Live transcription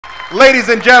Ladies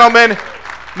and gentlemen,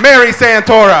 Mary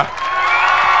Santora.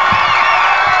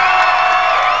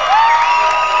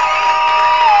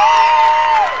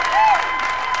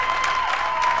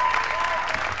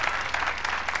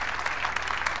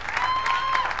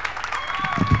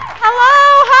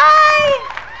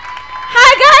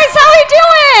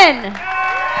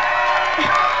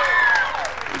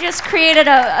 Just created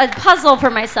a puzzle for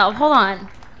myself. Hold on.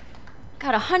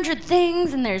 Got 100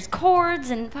 things and there's chords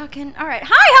and fucking. All right.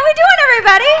 Hi, how we doing,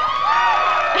 everybody?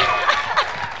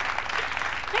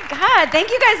 My God, thank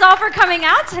you guys all for coming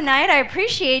out tonight. I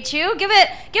appreciate you. Give it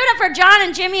up for John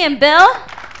and Jimmy and Bill.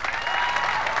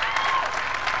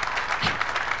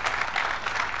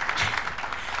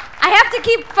 I have to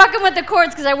keep fucking with the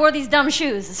chords because I wore these dumb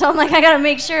shoes. So I'm like, I gotta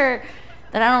make sure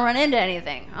that I don't run into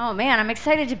anything. Oh man, I'm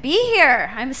excited to be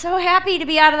here. I'm so happy to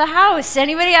be out of the house.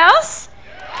 Anybody else?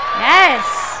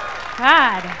 Yes.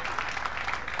 God.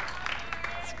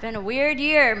 It's been a weird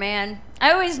year, man.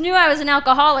 I always knew I was an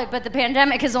alcoholic, but the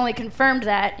pandemic has only confirmed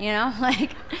that, you know?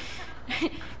 Like,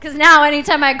 because now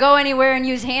anytime I go anywhere and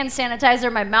use hand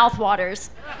sanitizer, my mouth waters.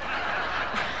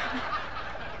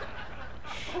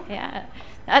 Yeah,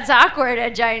 that's awkward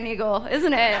at Giant Eagle,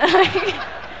 isn't it?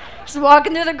 Just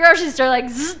walking through the grocery store like,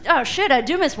 zzz, oh shit, I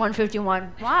do miss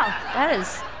 151. Wow, that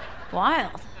is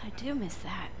wild. I do miss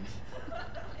that.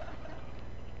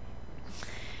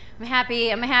 I'm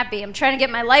happy. I'm trying to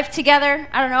get my life together.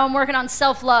 I don't know, I'm working on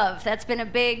self-love. That's been a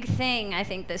big thing, I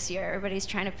think, this year. Everybody's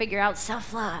trying to figure out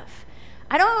self-love.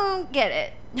 I don't get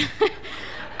it. I'm not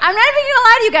even gonna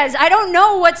lie to you guys. I don't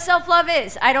know what self-love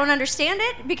is. I don't understand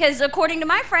it because according to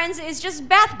my friends, it's just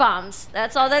bath bombs.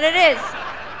 That's all that it is.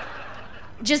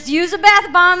 Just use a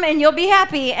bath bomb and you'll be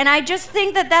happy. And I just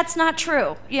think that that's not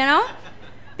true, you know?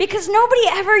 Because nobody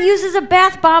ever uses a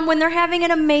bath bomb when they're having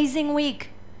an amazing week.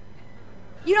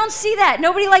 You don't see that.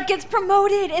 Nobody like gets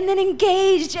promoted and then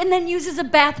engaged and then uses a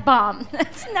bath bomb.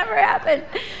 That's never happened.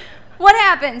 What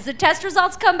happens? The test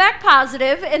results come back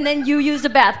positive and then you use a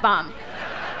bath bomb.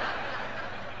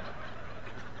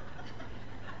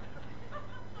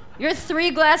 You're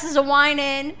 3 glasses of wine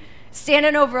in,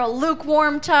 standing over a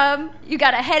lukewarm tub. You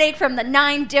got a headache from the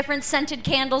 9 different scented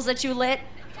candles that you lit.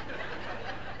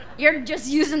 You're just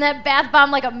using that bath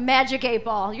bomb like a magic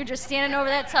 8-ball. You're just standing over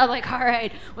that tub like, all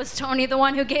right, was Tony the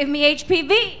one who gave me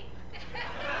HPV?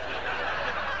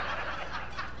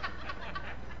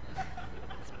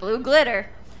 It's blue glitter.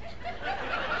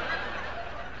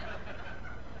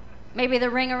 Maybe the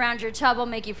ring around your tub will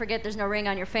make you forget there's no ring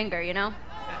on your finger, you know?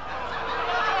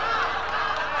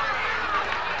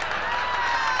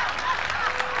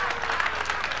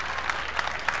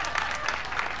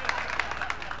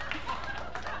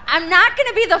 I'm not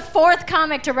gonna be the 4th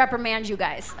comic to reprimand you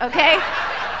guys, okay?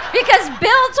 Because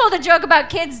Bill told a joke about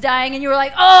kids dying and you were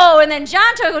like, oh, and then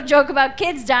John told a joke about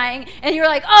kids dying and you were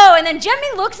like, oh, and then Jimmy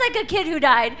looks like a kid who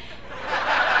died.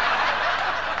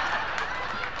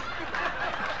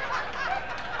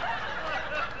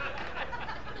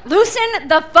 Loosen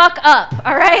the fuck up,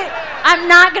 all right? I'm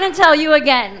not gonna tell you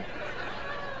again.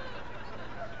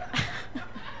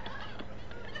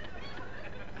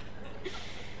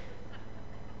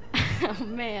 Oh,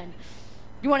 man.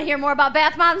 You want to hear more about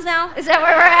bath bombs now? Is that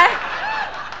where we're at?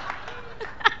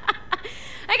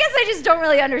 I guess I just don't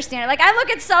really understand it. Like, I look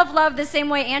at self-love the same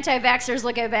way anti-vaxxers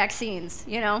look at vaccines,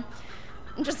 you know?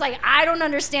 I'm just like, I don't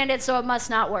understand it, so it must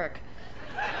not work.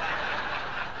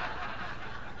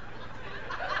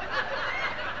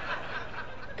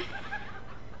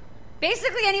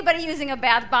 Basically, anybody using a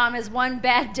bath bomb is one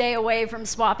bad day away from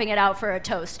swapping it out for a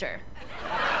toaster.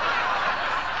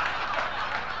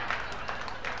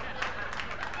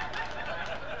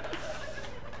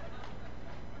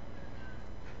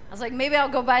 I was like, maybe I'll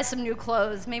go buy some new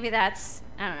clothes. Maybe that's,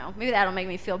 I don't know, maybe that'll make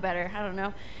me feel better. I don't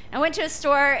know. I went to a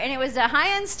store, and it was a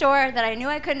high-end store that I knew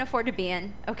I couldn't afford to be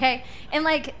in, okay? And,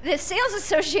 like, the sales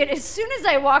associate, as soon as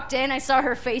I walked in, I saw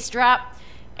her face drop,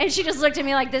 and she just looked at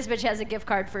me like, this bitch has a gift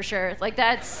card for sure. Like,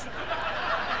 that's,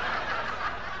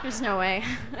 there's no way.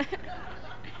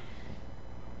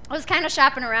 I was kind of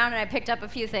shopping around, and I picked up a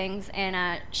few things,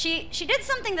 and she did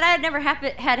something that I had never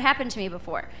had happened to me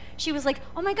before. She was like,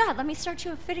 oh my God, let me start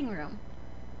you a fitting room.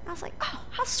 And I was like, oh,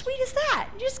 how sweet is that?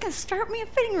 You're just gonna start me a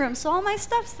fitting room so all my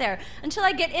stuff's there. Until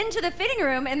I get into the fitting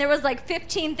room, and there was like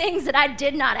 15 things that I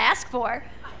did not ask for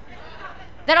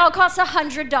that all cost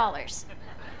 $100.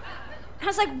 I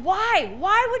was like, why?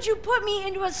 Why would you put me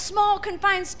into a small,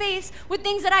 confined space with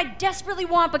things that I desperately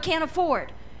want but can't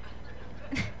afford?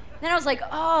 Then I was like,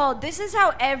 oh, this is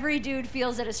how every dude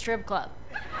feels at a strip club.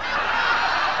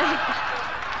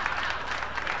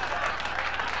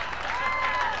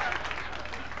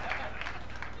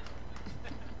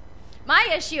 My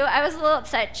issue, I was a little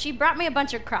upset. She brought me a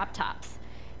bunch of crop tops.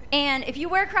 And if you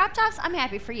wear crop tops, I'm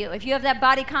happy for you. If you have that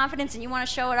body confidence and you want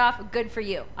to show it off, good for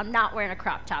you. I'm not wearing a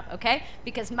crop top, okay?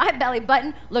 Because my belly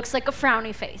button looks like a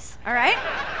frowny face, all right?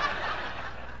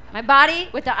 My body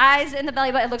with the eyes and the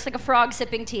belly button looks like a frog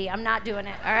sipping tea. I'm not doing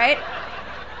it, all right?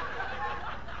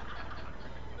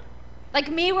 Like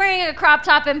me wearing a crop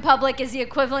top in public is the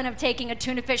equivalent of taking a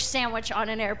tuna fish sandwich on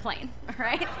an airplane, all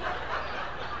right?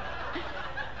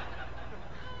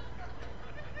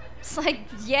 It's like,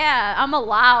 yeah, I'm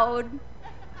allowed.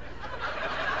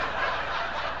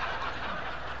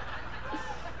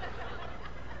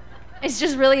 It's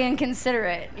just really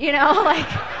inconsiderate, you know? Like,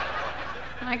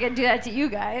 I'm not gonna do that to you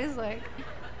guys. Like,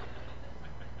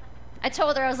 I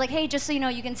told her, I was like, hey, just so you know,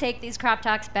 you can take these crop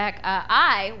tops back.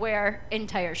 I wear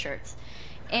entire shirts.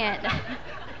 And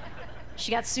she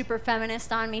got super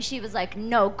feminist on me. She was like,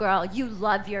 no, girl, you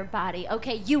love your body.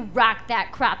 Okay, you rock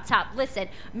that crop top. Listen,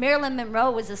 Marilyn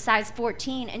Monroe was a size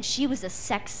 14, and she was a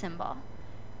sex symbol.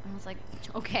 I was like,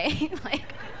 okay. Like,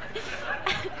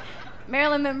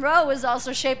 Marilyn Monroe was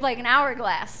also shaped like an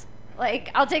hourglass.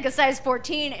 Like, I'll take a size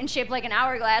 14 and shaped like an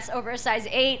hourglass over a size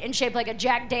 8 and shaped like a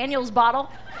Jack Daniels bottle.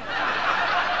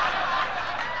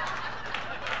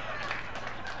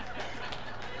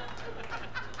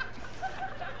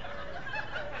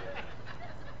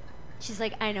 She's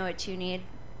like, I know what you need.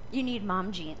 You need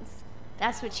mom jeans.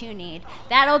 That's what you need.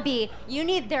 That'll be, you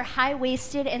need, they're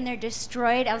high-waisted and they're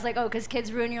destroyed. I was like, oh, because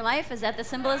kids ruin your life? Is that the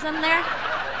symbolism there?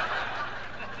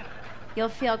 You'll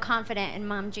feel confident in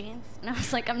mom jeans. And I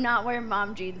was like, I'm not wearing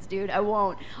mom jeans, dude. I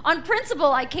won't. On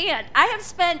principle, I can't. I have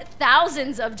spent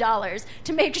thousands of dollars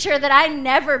to make sure that I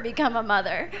never become a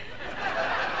mother.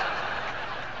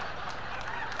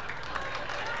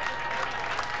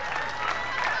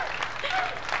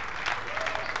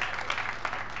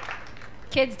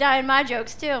 Kids die in my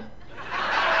jokes, too.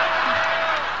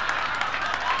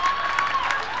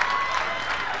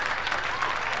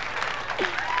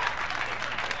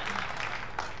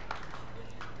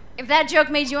 If that joke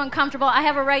made you uncomfortable, I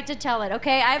have a right to tell it,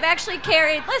 okay? I've actually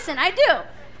carried, listen, I do.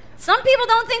 Some people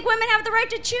don't think women have the right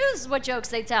to choose what jokes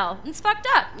they tell. It's fucked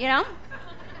up, you know?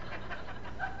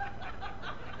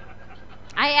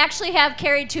 I actually have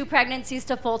carried 2 pregnancies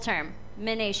to full term.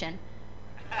 Min-nation.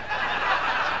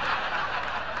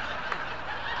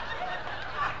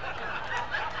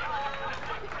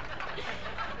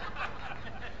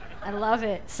 I love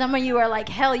it. Some of you are like,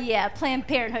 hell yeah, Planned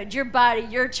Parenthood, your body,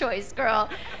 your choice, girl.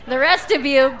 The rest of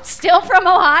you, still from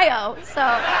Ohio, so.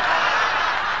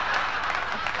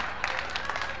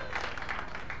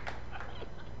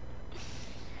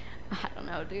 I don't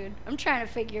know, dude. I'm trying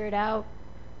to figure it out.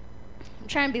 I'm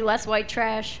trying to be less white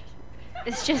trash.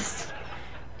 It's just,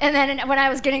 and then when I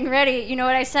was getting ready, you know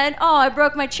what I said? Oh, I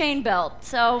broke my chain belt,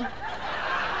 so.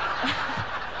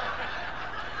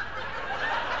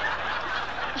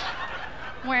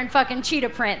 I'm wearing fucking cheetah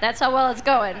print. That's how well it's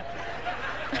going.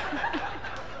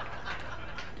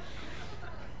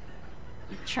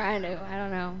 I'm trying to, I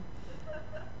don't know.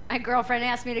 My girlfriend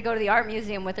asked me to go to the art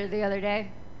museum with her the other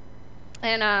day.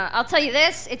 And I'll tell you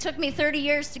this, it took me 30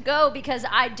 years to go because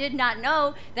I did not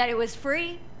know that it was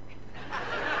free.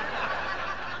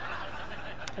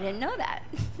 I didn't know that.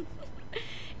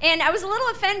 And I was a little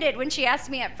offended when she asked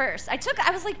me at first. I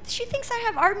was like, she thinks I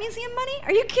have art museum money?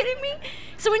 Are you kidding me?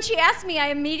 So when she asked me, I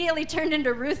immediately turned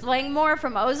into Ruth Langmore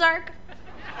from Ozark.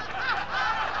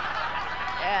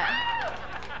 Yeah.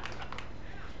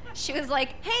 She was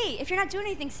like, hey, if you're not doing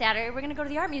anything Saturday, we're gonna go to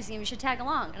the art museum, you should tag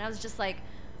along. And I was just like,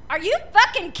 are you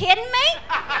fucking kidding me?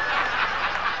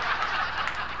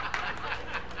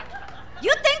 You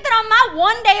think that on my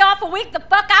one day off a week, the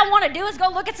fuck I want to do is go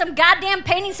look at some goddamn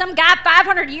painting some guy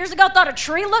 500 years ago thought a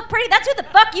tree looked pretty? That's who the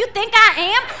fuck you think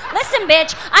I am? Listen,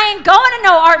 bitch, I ain't going to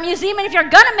no art museum, and if you're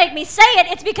gonna make me say it,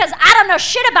 it's because I don't know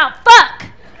shit about fuck.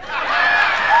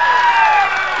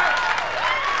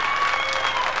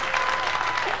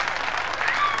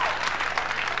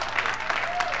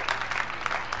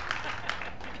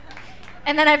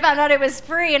 And then I found out it was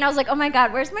free, and I was like, oh my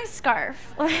God, where's my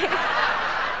scarf?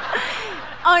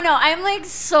 Oh no, I'm like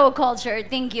so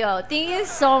cultured. Thank you. Thank you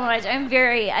so much.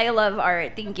 I love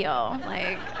art. Thank you.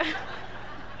 Like,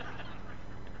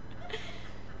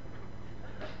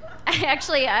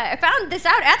 I found this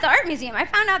out at the art museum. I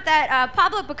found out that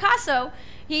Pablo Picasso,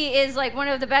 he is like one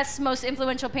of the best, most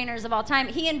influential painters of all time.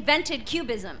 He invented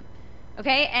Cubism.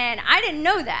 Okay, and I didn't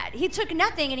know that. He took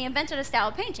nothing and he invented a style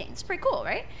of painting. It's pretty cool,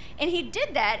 right? And he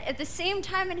did that at the same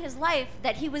time in his life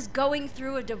that he was going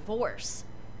through a divorce.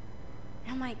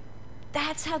 And I'm like,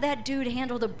 that's how that dude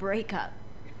handled a breakup.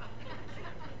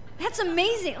 That's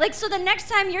amazing. Like, so the next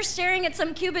time you're staring at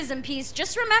some cubism piece,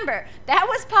 just remember, that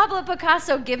was Pablo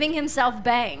Picasso giving himself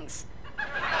bangs.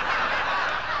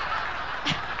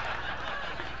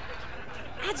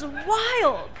 That's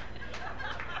wild.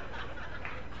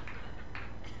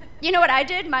 You know what I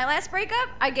did my last breakup?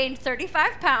 I gained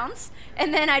 35 pounds,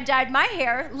 and then I dyed my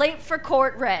hair late for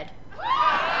court red.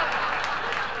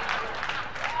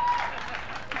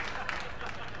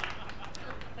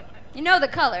 You know the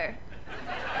color.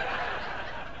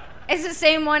 It's the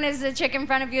same one as the chick in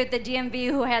front of you at the DMV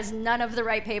who has none of the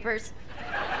right papers.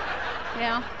 You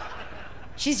know?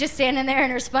 She's just standing there in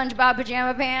her SpongeBob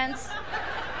pajama pants.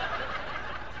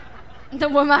 The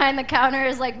woman behind the counter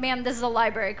is like, ma'am, this is a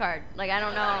library card. Like, I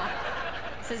don't know.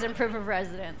 This isn't proof of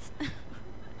residence.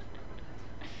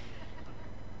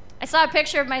 I saw a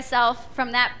picture of myself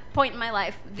from that point in my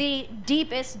life, the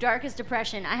deepest, darkest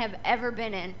depression I have ever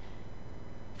been in.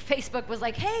 Facebook was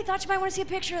like, hey, thought you might want to see a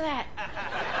picture of that.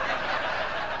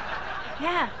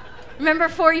 Yeah. Remember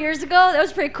 4 years ago? That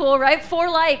was pretty cool, right? 4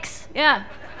 likes. Yeah.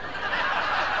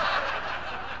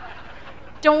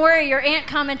 Don't worry, your aunt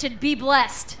commented, be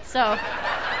blessed. So.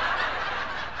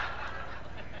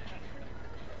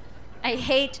 I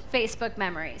hate Facebook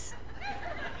memories.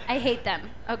 I hate them,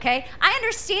 okay? I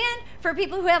understand for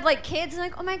people who have like kids and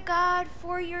like, oh my God,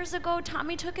 4 years ago,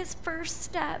 Tommy took his first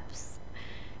steps.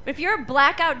 But if you're a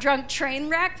blackout drunk train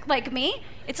wreck like me,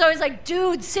 it's always like,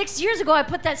 dude, 6 years ago I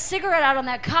put that cigarette out on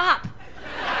that cop.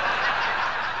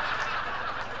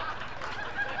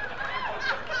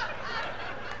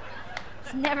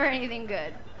 It's never anything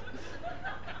good.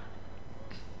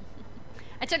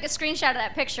 I took a screenshot of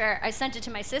that picture, I sent it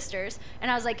to my sisters, and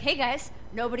I was like, hey guys,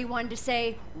 nobody wanted to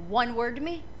say one word to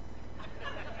me?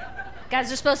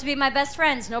 Guys are supposed to be my best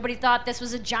friends. Nobody thought this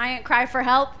was a giant cry for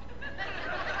help?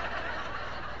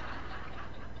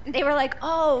 They were like,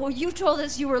 oh, well, you told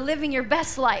us you were living your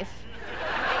best life.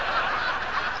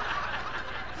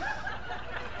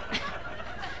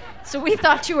 So we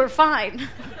thought you were fine.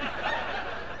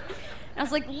 I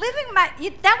was like,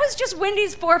 that was just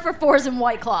Wendy's 4 for 4s and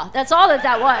White Claw. That's all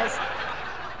that was.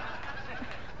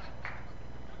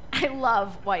 I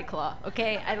love White Claw,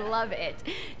 okay? I love it.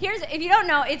 If you don't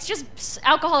know, it's just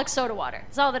alcoholic soda water.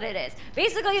 That's all that it is.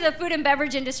 Basically, the food and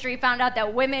beverage industry found out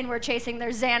that women were chasing their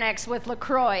Xanax with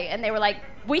LaCroix, and they were like,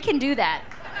 we can do that.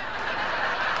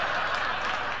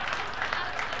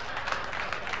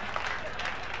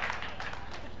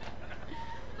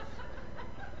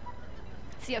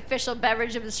 It's the official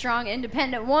beverage of a strong,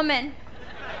 independent woman.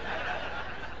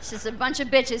 It's just a bunch of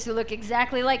bitches who look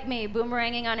exactly like me,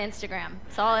 boomeranging on Instagram.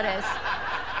 That's all it is.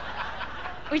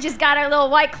 We just got our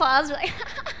little White Claws. We're like,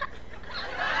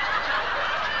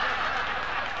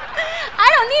 I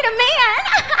don't need a man.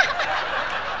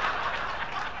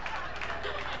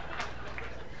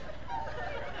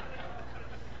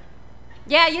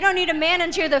 Yeah, you don't need a man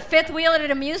until you're the 5th wheel at an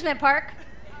amusement park.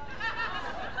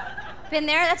 Been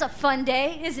there? That's a fun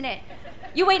day, isn't it?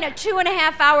 You wait in a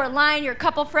 2.5-hour line, your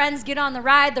couple friends get on the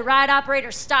ride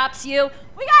operator stops you.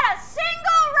 We got a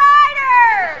single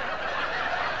rider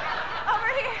over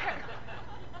here.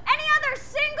 Any other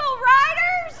single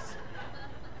riders?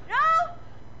 No?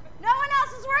 No one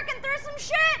else is working through some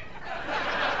shit?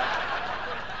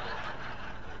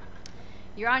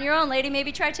 You're on your own, lady.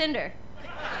 Maybe try Tinder.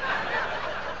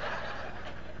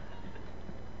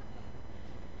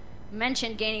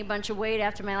 Mentioned gaining a bunch of weight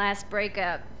after my last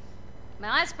breakup. My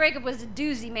last breakup was a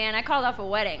doozy, man. I called off a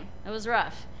wedding. It was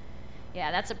rough. Yeah,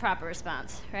 that's a proper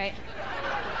response, right?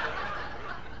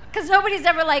 Because nobody's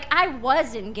ever like, I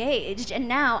was engaged and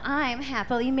now I'm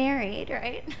happily married,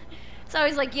 right? It's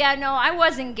always like, yeah, no, I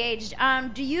was engaged.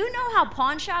 Do you know how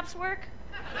pawn shops work?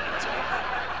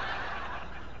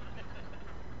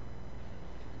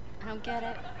 I don't get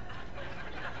it.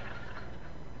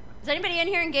 Is anybody in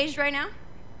here engaged right now?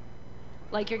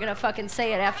 Like you're gonna fucking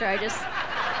say it after I just...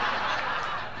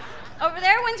 Over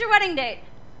there, when's your wedding date?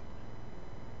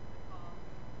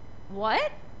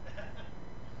 What?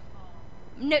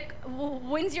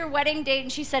 When's your wedding date?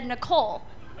 And she said Nicole.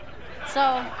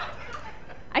 So,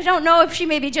 I don't know if she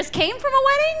maybe just came from a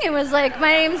wedding. It was like,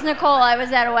 my name's Nicole, I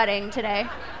was at a wedding today.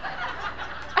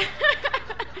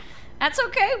 That's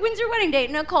okay, when's your wedding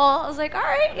date? Nicole. I was like, all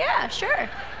right, yeah, sure.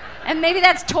 And maybe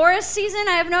that's Taurus season,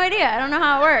 I have no idea. I don't know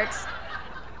how it works.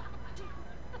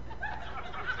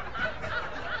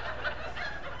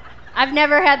 I've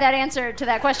never had that answer to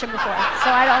that question before,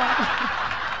 so I don't...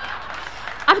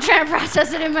 I'm trying to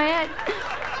process it in my head.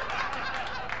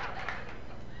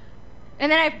 And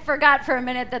then I forgot for a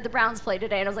minute that the Browns played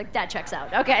today, and I was like, that checks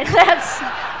out. Okay, that's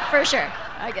for sure.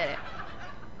 I get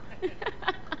it.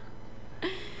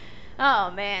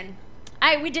 Oh, man.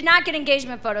 We did not get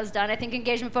engagement photos done. I think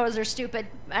engagement photos are stupid.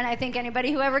 And I think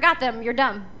anybody who ever got them, you're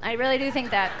dumb. I really do think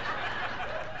that.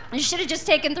 You should have just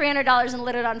taken $300 and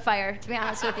lit it on fire, to be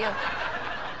honest with you.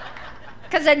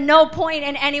 Because at no point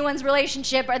in anyone's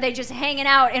relationship are they just hanging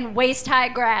out in waist-high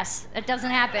grass. That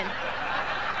doesn't happen.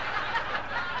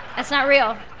 That's not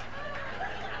real.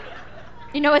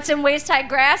 You know what's in waist-high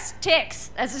grass? Ticks.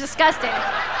 That's disgusting.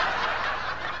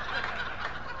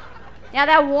 Yeah,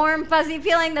 that warm, fuzzy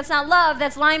feeling, that's not love,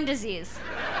 that's Lyme disease.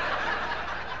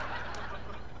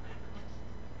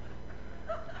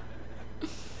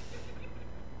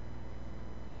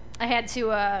 I had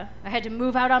to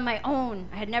move out on my own.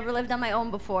 I had never lived on my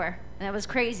own before, and that was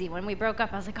crazy. When we broke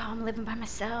up, I was like, oh, I'm living by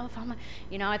myself.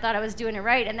 I thought I was doing it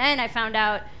right, and then I found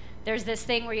out there's this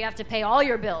thing where you have to pay all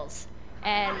your bills,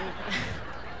 and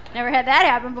never had that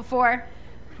happen before.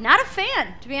 Not a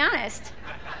fan, to be honest.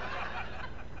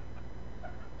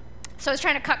 So I was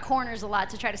trying to cut corners a lot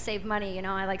to try to save money.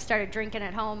 I started drinking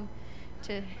at home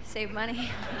to save money.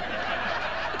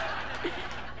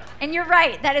 And you're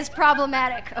right, that is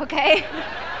problematic, okay?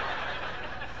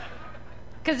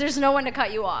 Because there's no one to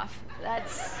cut you off.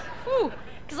 That's, whew.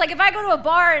 Because if I go to a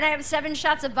bar and I have 7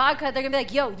 shots of vodka, they're gonna be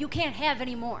like, yo, you can't have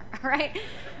any more, all right?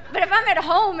 But if I'm at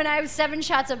home and I have 7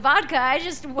 shots of vodka, I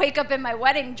just wake up in my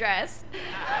wedding dress.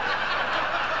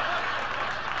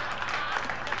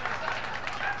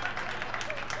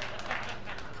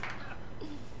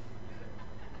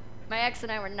 My ex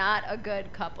and I were not a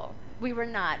good couple. We were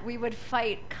not. We would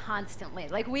fight constantly.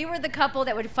 We were the couple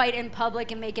that would fight in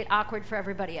public and make it awkward for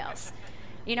everybody else.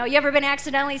 You ever been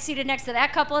accidentally seated next to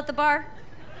that couple at the bar?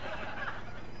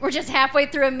 We're just halfway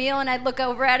through a meal and I'd look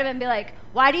over at him and be like,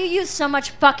 why do you use so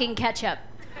much fucking ketchup?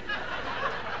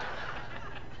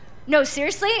 No,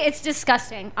 seriously, it's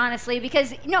disgusting, honestly,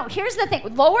 because, here's the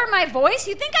thing. Lower my voice?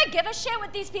 You think I give a shit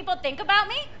what these people think about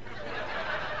me?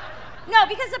 No,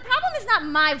 because the problem is not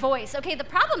my voice, okay? The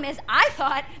problem is I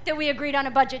thought that we agreed on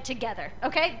a budget together,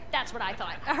 okay? That's what I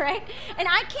thought, all right? And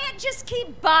I can't just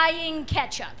keep buying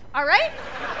ketchup, all right?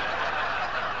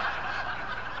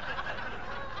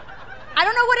 I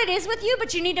don't know what it is with you,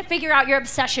 but you need to figure out your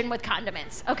obsession with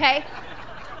condiments, okay?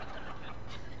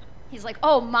 He's like,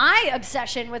 oh, my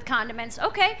obsession with condiments.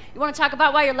 Okay, you want to talk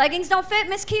about why your leggings don't fit,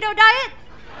 Miss Keto Diet?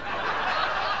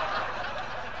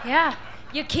 Yeah.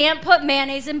 You can't put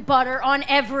mayonnaise and butter on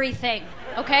everything,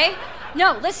 okay?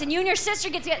 No, listen, you and your sister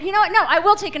get together. You know what? No, I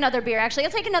will take another beer, actually.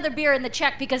 I'll take another beer in the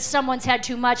check because someone's had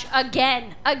too much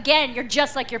again. Again, you're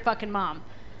just like your fucking mom.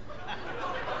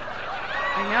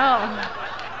 I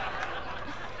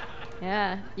know.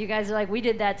 Yeah, you guys are like, we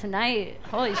did that tonight.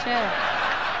 Holy shit.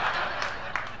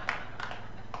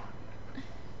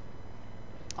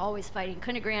 Always fighting,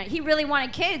 couldn't agree on it. He really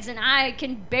wanted kids, and I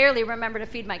can barely remember to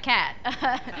feed my cat.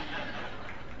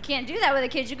 Can't do that with a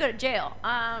kid, you go to jail.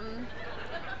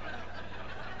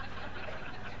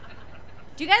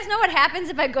 Do you guys know what happens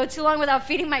if I go too long without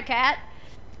feeding my cat?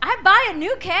 I buy a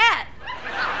new cat.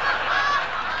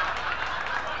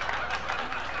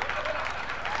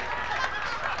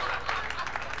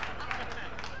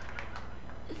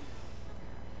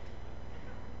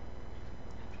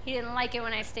 He didn't like it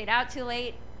when I stayed out too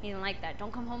late. He didn't like that.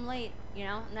 Don't come home late,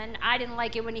 And then I didn't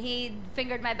like it when he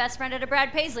fingered my best friend at a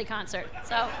Brad Paisley concert.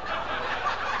 So.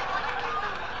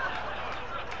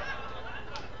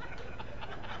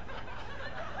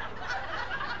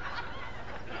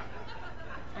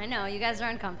 I know, you guys are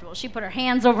uncomfortable. She put her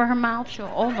hands over her mouth.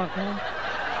 Oh my God.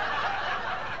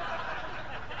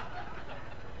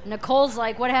 Nicole's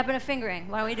like, what happened to fingering?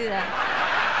 Why don't we do that?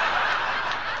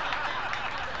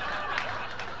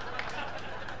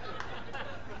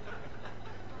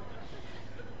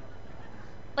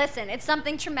 Listen, it's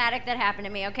something traumatic that happened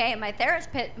to me, okay? And my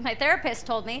therapist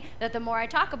told me that the more I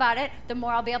talk about it, the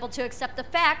more I'll be able to accept the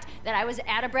fact that I was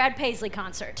at a Brad Paisley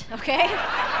concert, okay?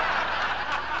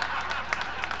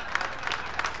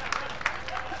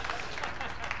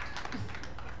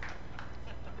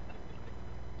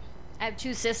 I have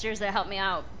 2 sisters that helped me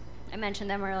out. I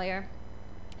mentioned them earlier.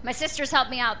 My sisters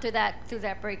helped me out through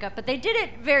that breakup, but they did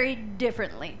it very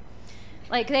differently.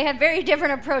 They had very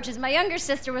different approaches. My younger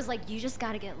sister was like, you just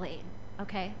gotta get laid,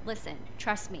 okay? Listen,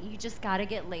 trust me, you just gotta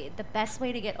get laid. The best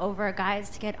way to get over a guy is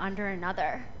to get under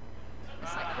another.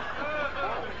 It's like,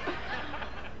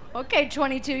 okay,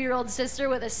 22-year-old sister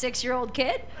with a 6-year-old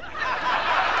kid.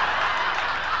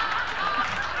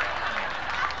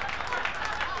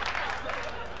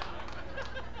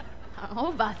 I don't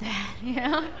know about that,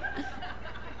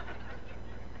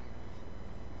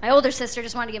 My older sister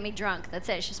just wanted to get me drunk. That's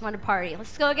it. She just wanted to party.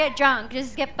 Let's go get drunk.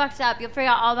 Just get fucked up. You'll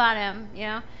figure out all about him,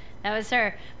 That was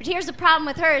her. But here's the problem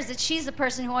with her is that she's the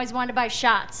person who always wanted to buy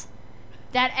shots.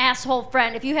 That asshole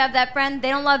friend. If you have that friend, they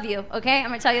don't love you, okay? I'm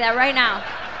gonna tell you that right now.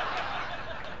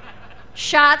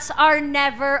 Shots are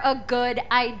never a good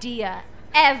idea.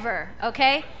 Ever,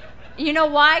 okay? You know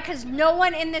why? Because no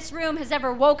one in this room has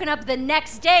ever woken up the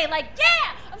next day like,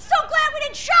 yeah, I'm so glad we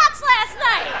did shots last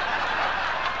night.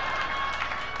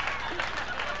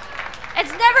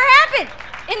 It's never happened.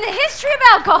 In the history of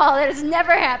alcohol, it has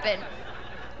never happened.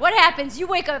 What happens? You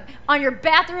wake up on your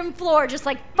bathroom floor just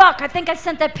like, fuck, I think I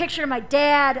sent that picture to my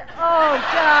dad. Oh,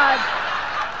 God.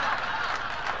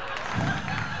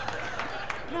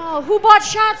 No, who bought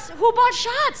shots? Who bought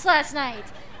shots last night?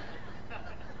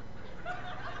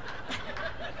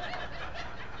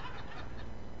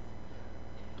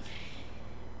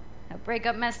 That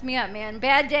breakup messed me up, man.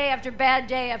 Bad day after bad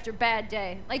day after bad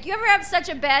day. Like, you ever have such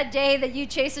a bad day that you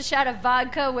chase a shot of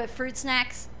vodka with fruit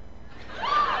snacks?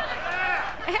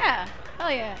 Yeah,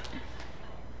 hell yeah.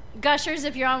 Gushers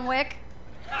if you're on Wick.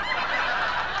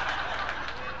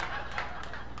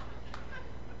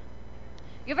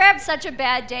 You ever have such a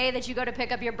bad day that you go to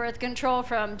pick up your birth control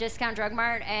from Discount Drug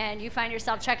Mart and you find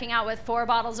yourself checking out with 4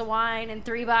 bottles of wine and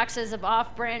 3 boxes of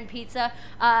off-brand pizza,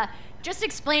 just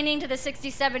explaining to the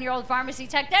 67-year-old pharmacy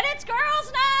tech that it's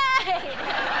girls' night!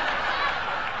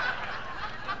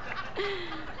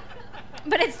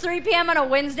 But it's 3 p.m. on a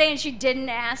Wednesday and she didn't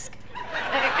ask.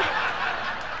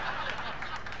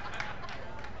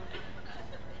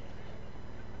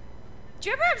 Do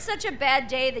you ever have such a bad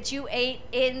day that you ate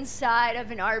inside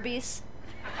of an Arby's?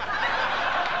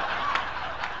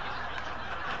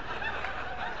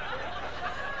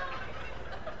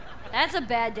 That's a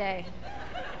bad day.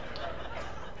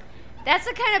 That's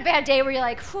the kind of bad day where you're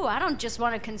like, whew, I don't just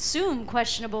want to consume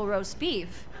questionable roast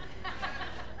beef.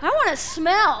 I want to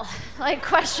smell like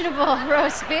questionable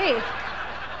roast beef.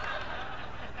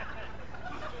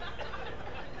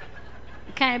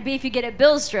 The kind of beef you get at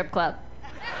Bill's strip club.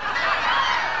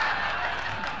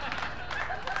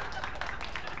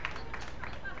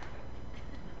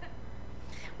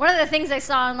 One of the things I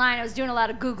saw online, I was doing a lot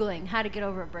of Googling, how to get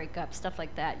over a breakup, stuff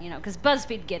like that, you know, because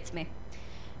BuzzFeed gets me.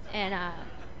 And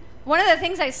one of the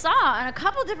things I saw on a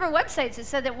couple different websites, it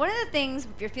said that one of the things,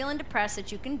 if you're feeling depressed,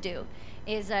 that you can do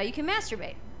is you can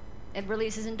masturbate. It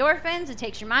releases endorphins, it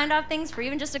takes your mind off things for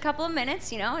even just a couple of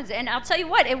minutes, you know, and I'll tell you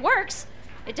what, it works.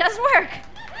 It does work.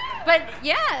 But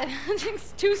yeah,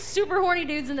 2 super horny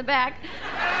dudes in the back.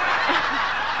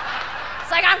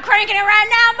 It's like, I'm cranking it right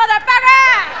now, motherfucker!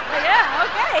 Like, yeah,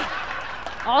 okay.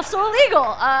 Also illegal.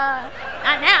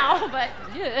 Not now, but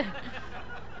yeah.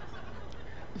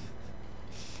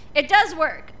 It does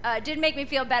work. It did make me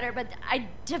feel better, but I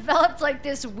developed like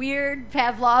this weird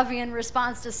Pavlovian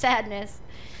response to sadness.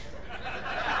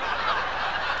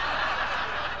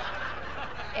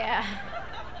 Yeah.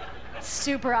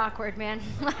 Super awkward, man.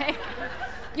 Like,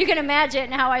 you can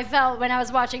imagine how I felt when I was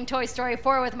watching Toy Story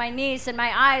 4 with my niece and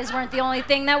my eyes weren't the only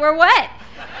thing that were wet.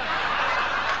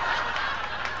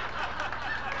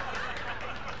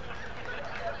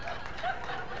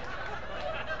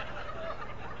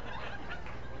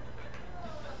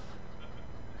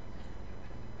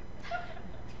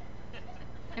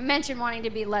 I mentioned wanting to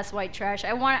be less white trash.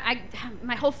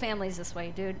 My whole family's this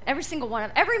way, dude. Every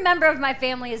member of my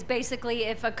family is basically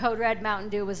if a Code Red Mountain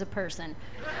Dew was a person.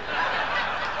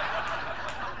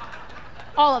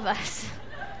 All of us.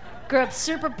 Grew up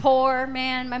super poor,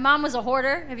 man. My mom was a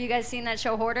hoarder. Have you guys seen that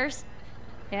show, Hoarders?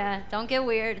 Yeah, don't get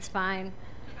weird, it's fine.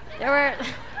 There were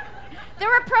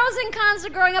pros and cons to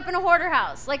growing up in a hoarder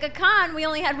house. Like a con, we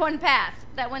only had one path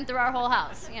that went through our whole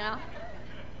house, you know?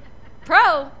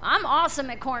 Pro, I'm awesome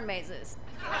at corn mazes.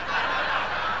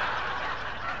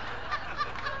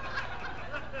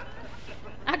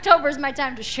 October's my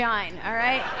time to shine, all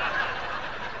right?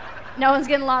 No one's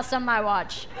getting lost on my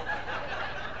watch.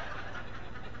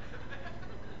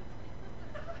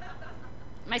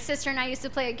 My sister and I used to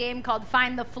play a game called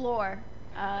Find the Floor.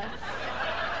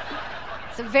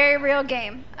 It's a very real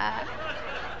game.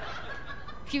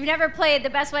 If you've never played, the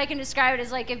best way I can describe it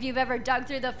is like if you've ever dug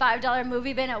through the $5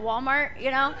 movie bin at Walmart,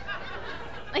 you know?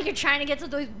 Like you're trying to get to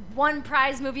the one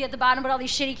prize movie at the bottom, but all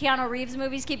these shitty Keanu Reeves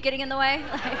movies keep getting in the way.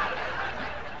 Like,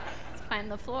 let's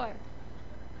find the floor.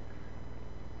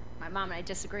 My mom and I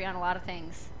disagree on a lot of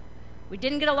things. We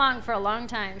didn't get along for a long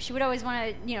time. She would always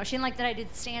want to, you know, she didn't like that I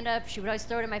did stand-up. She would always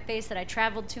throw it in my face that I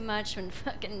traveled too much, and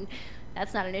fucking,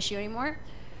 that's not an issue anymore.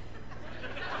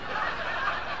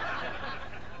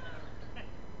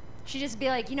 She'd just be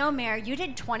like, you know, Mare, you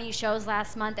did 20 shows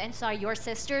last month and saw your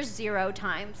sisters 0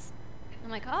 times. I'm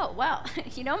like, oh, well,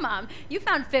 you know, Mom, you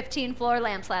found 15 floor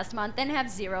lamps last month and have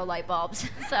 0 light bulbs,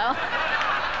 so.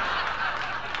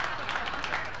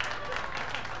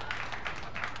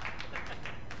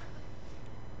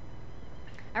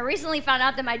 I recently found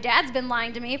out that my dad's been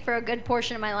lying to me for a good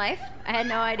portion of my life. I had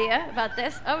no idea about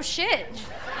this. Oh shit.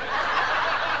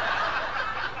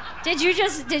 Did you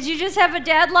just have a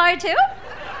dad lie too?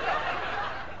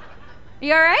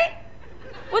 You all right?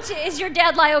 Is your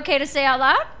dad lie okay to say out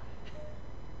loud?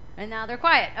 And now they're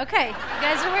quiet. Okay, you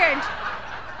guys are weird. You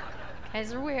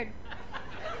guys are weird.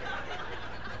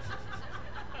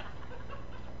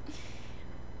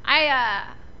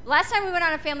 Last time we went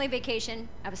on a family vacation,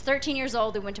 I was 13 years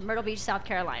old. We went to Myrtle Beach, South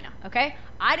Carolina, okay?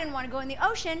 I didn't want to go in the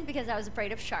ocean because I was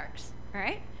afraid of sharks, all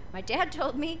right? My dad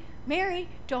told me, Mary,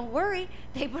 don't worry,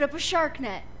 they put up a shark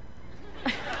net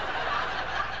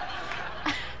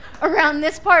around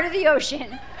this part of the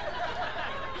ocean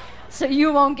so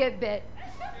you won't get bit.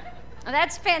 Now,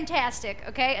 that's fantastic,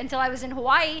 okay? Until I was in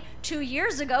Hawaii 2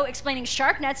 years ago explaining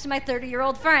shark nets to my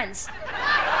 30-year-old friends.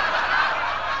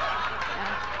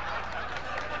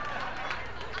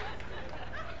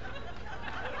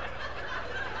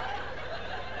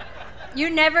 You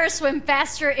never swim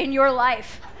faster in your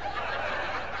life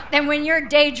than when you're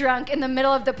day drunk in the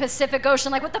middle of the Pacific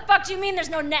Ocean. Like, what the fuck do you mean there's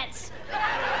no nets?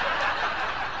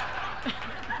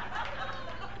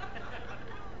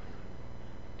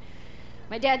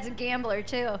 My dad's a gambler,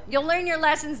 too. You'll learn your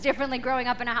lessons differently growing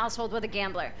up in a household with a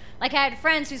gambler. Like, I had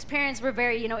friends whose parents were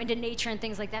very, into nature and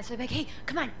things like that. So they'd be like, hey,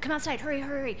 come outside, hurry,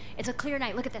 hurry. It's a clear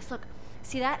night. Look at this, look.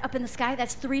 See that up in the sky?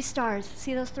 That's 3 stars.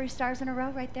 See those 3 stars in a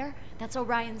row right there? That's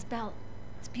Orion's belt.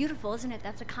 It's beautiful, isn't it?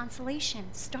 That's a constellation.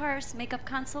 Stars make up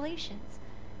constellations.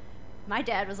 My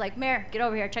dad was like, Mare, get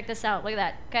over here. Check this out. Look at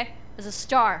that, okay? There's a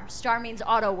star. Star means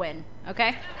auto win,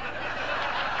 okay?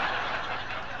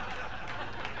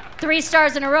 3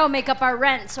 stars in a row make up our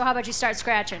rent, so how about you start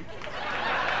scratching?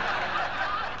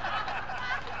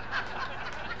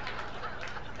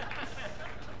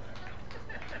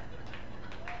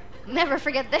 Never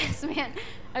forget this, man.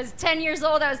 I was 10 years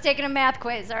old, I was taking a math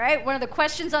quiz, all right? One of the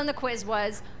questions on the quiz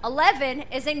was, 11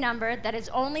 is a number that is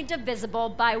only divisible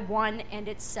by 1 and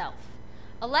itself.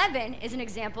 11 is an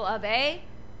example of a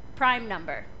prime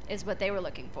number, is what they were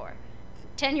looking for.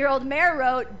 10-year-old Mare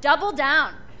wrote, double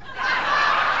down.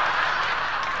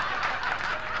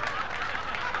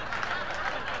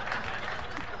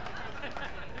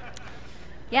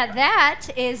 Yeah, that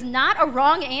is not a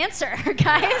wrong answer,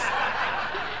 guys.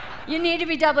 You need to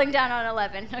be doubling down on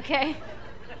 11, okay?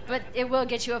 But it will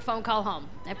get you a phone call home.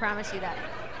 I promise you that.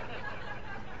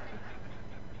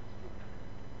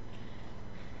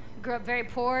 Grew up very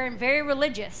poor and very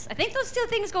religious. I think those two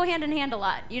things go hand in hand a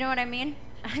lot. You know what I mean?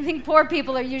 I think poor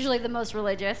people are usually the most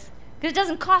religious because it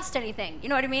doesn't cost anything. You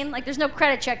know what I mean? Like, there's no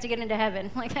credit check to get into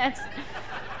heaven. Like, that's...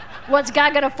 What's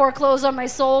God gonna foreclose on my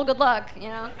soul? Good luck, you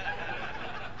know?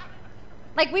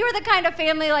 Like, we were the kind of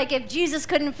family, like, if Jesus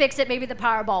couldn't fix it, maybe the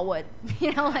Powerball would.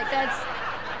 You know, like, that's...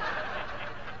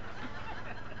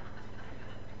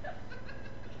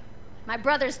 My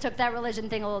brothers took that religion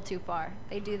thing a little too far.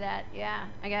 They do that, yeah.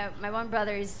 I got my one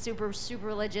brother, he's super, super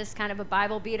religious, kind of a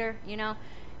Bible beater, you know?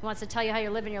 He wants to tell you how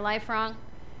you're living your life wrong.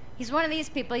 He's one of these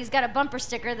people, he's got a bumper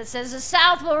sticker that says, the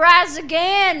South will rise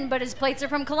again, but his plates are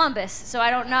from Columbus, so I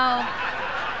don't know.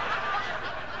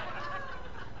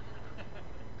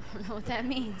 I don't know what that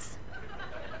means.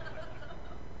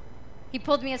 He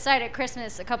pulled me aside at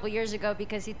Christmas a couple years ago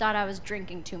because he thought I was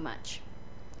drinking too much.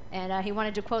 And he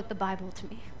wanted to quote the Bible to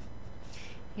me.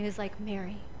 He was like,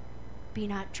 Mary, be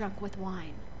not drunk with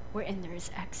wine, wherein there is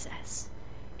excess.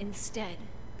 Instead,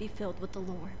 be filled with the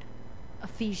Lord.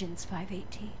 Ephesians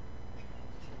 5:18.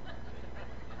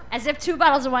 As if 2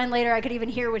 bottles of wine later, I could even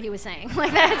hear what he was saying.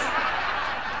 Like, that's...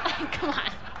 Like, come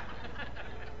on.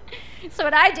 So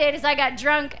what I did is I got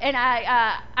drunk and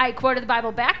I quoted the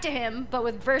Bible back to him, but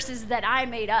with verses that I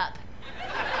made up.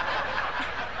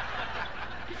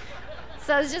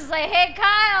 So it's just like, hey,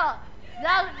 Kyle,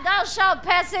 thou shalt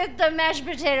pass it the mashed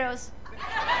potatoes.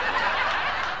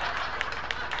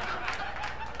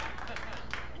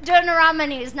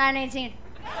 Deuteronomy 9:18.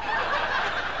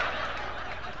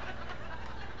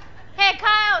 Hey,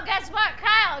 Kyle, guess what?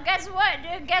 Kyle, guess what?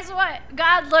 Dude, guess what?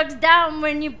 God looks down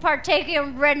when you partake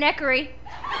in redneckery.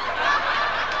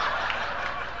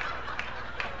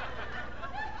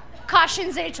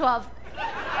 Cautions 8:12.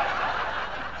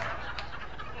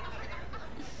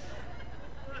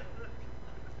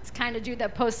 It's kind of dude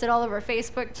that posted all over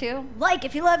Facebook, too. Like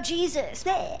if you love Jesus.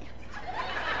 1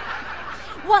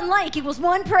 like equals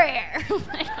 1 prayer.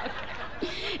 Like, okay.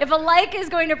 If a like is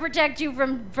going to protect you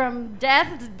from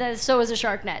death, so is a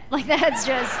shark net. Like, that's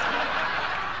just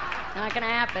not gonna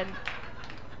happen.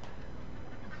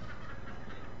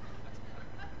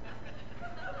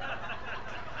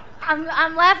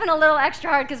 I'm laughing a little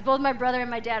extra hard because both my brother and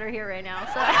my dad are here right now.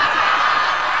 So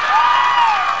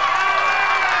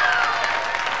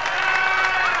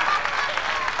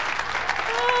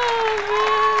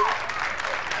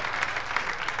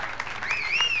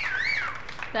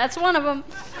That's one of them.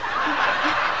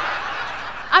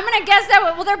 I'm gonna guess that,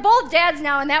 well, they're both dads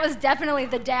now, and that was definitely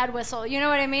the dad whistle, you know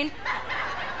what I mean?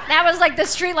 That was like the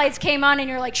streetlights came on and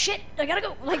you're like, shit, I gotta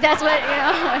go. Like that's what, you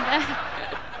know.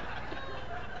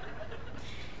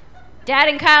 Dad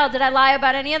and Kyle, did I lie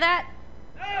about any of that?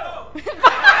 No!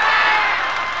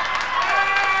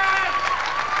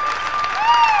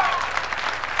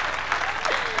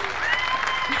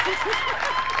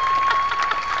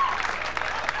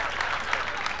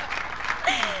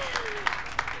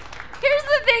 Here's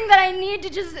the thing that I need to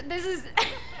just, this is,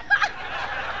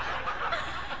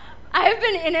 I've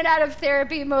been in and out of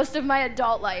therapy most of my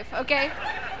adult life, okay?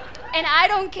 And I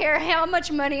don't care how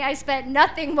much money I spent,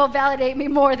 nothing will validate me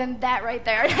more than that right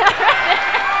there.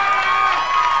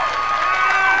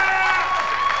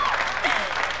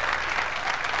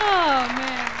 Oh,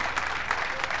 man.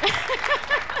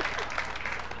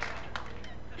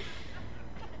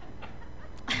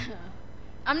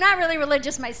 I'm not really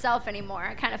religious myself anymore.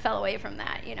 I kind of fell away from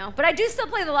that, you know. But I do still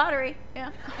play the lottery,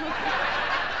 yeah.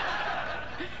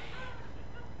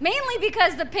 Mainly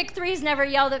because the pick threes never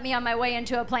yelled at me on my way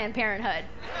into a Planned Parenthood.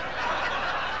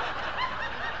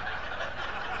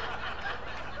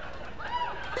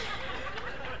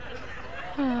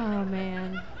 Oh,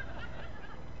 man.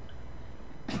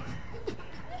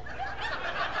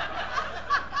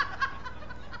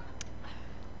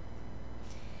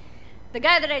 The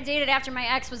guy that I dated after my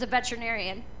ex was a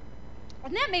veterinarian.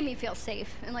 And that made me feel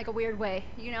safe in like a weird way,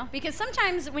 you know? Because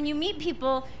sometimes when you meet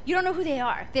people, you don't know who they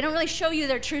are. They don't really show you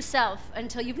their true self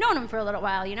until you've known them for a little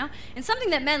while, you know? And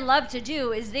something that men love to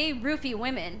do is they roofie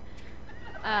women.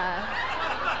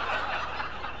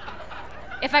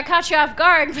 If I caught you off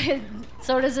guard,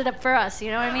 so does it for us, you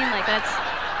know what I mean? Like that's...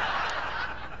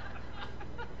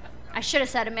 I should have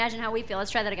said, imagine how we feel.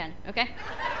 Let's try that again, okay?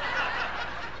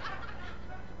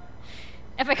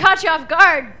 If I caught you off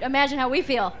guard, imagine how we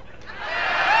feel.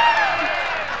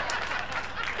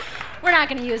 We're not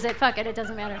going to use it. Fuck it. It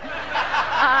doesn't matter.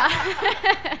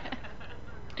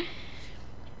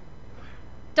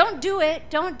 Don't do it.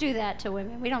 Don't do that to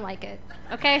women. We don't like it.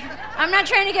 Okay? I'm not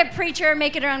trying to get preacher,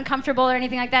 make it uncomfortable or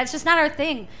anything like that. It's just not our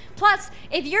thing. Plus,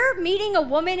 if you're meeting a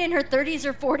woman in her 30s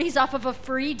or 40s off of a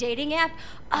free dating app,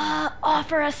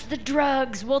 offer us the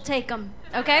drugs. We'll take them.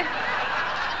 Okay?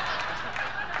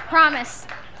 Promise.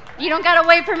 You don't gotta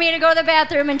wait for me to go to the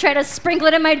bathroom and try to sprinkle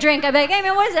it in my drink. I'd be like, hey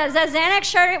man, what is that? Is that Xanax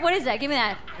chart? What is that? Give me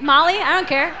that. Molly? I don't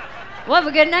care. We'll have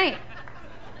a good night.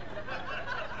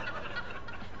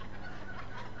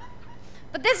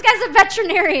 But this guy's a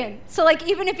veterinarian. So like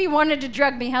even if he wanted to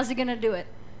drug me, how's he gonna do it?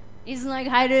 He's like,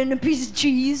 hide it in a piece of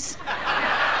cheese.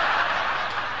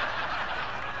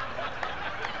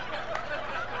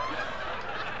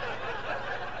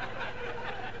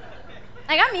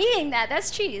 Like, I'm eating that. That's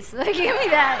cheese. Like, give me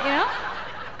that, you know?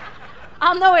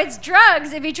 I'll know it's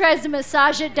drugs if he tries to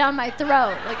massage it down my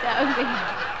throat. Like, that would be...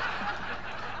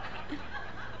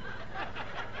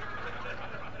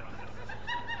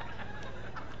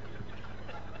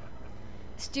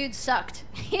 This dude sucked.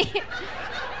 He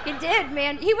did,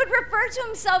 man. He would refer to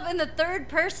himself in the third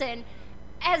person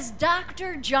as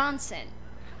Dr. Johnson.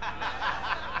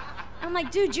 I'm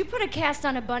like, dude, you put a cast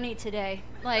on a bunny today.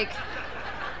 Like...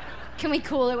 Can we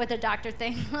cool it with a doctor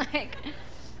thing? Like,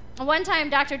 one time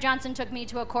Dr. Johnson took me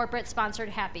to a corporate-sponsored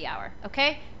happy hour,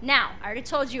 okay? Now, I already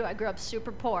told you I grew up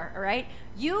super poor, all right?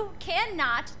 You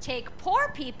cannot take poor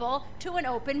people to an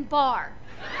open bar,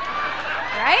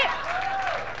 right?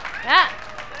 Yeah.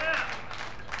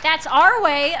 That's our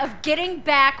way of getting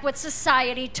back what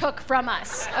society took from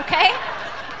us, okay?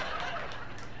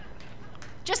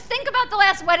 Just think about the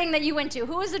last wedding that you went to.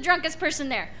 Who was the drunkest person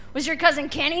there? Was your cousin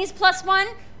Kenny's +1?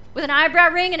 With an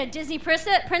eyebrow ring and a Disney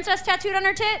princess tattooed on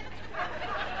her tit?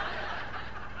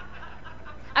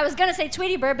 I was gonna say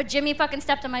Tweety Bird, but Jimmy fucking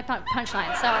stepped on my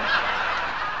punchline, so...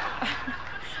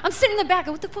 I'm sitting in the back,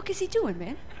 what the fuck is he doing,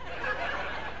 man?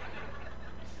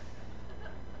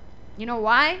 You know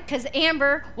why? Because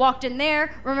Amber walked in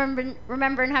there,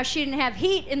 remembering how she didn't have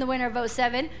heat in the winter of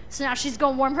 '07, so now she's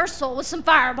gonna warm her soul with some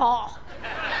Fireball.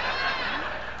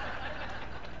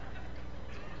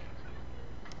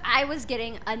 I was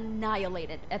getting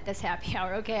annihilated at this happy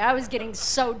hour, okay? I was getting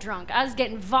so drunk. I was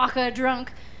getting vodka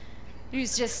drunk. You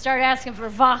just start asking for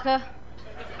vodka.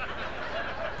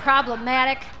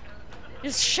 Problematic.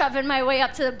 Just shoving my way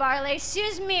up to the bar, like,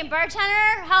 excuse me,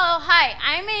 bartender? Hello, hi.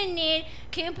 I'm gonna need,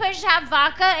 can you push have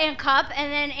vodka in a cup, and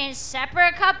then in a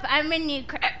separate cup, I'm gonna need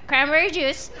cranberry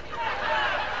juice.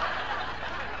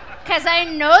 Because I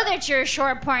know that you're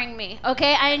short pouring me,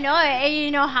 okay? I know it. And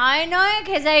you know how I know it?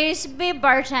 Because I used to be a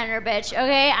bartender, bitch,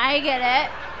 okay? I get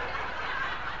it.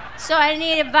 So I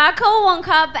need a vodka 1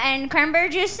 cup and cranberry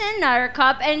juice in another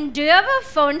cup. And do you have a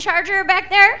phone charger back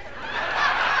there?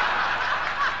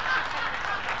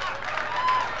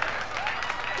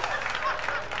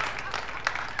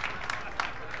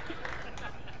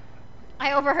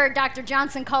 I overheard Dr.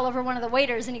 Johnson call over one of the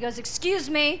waiters, and he goes, "Excuse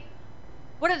me,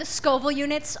 what are the Scoville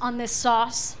units on this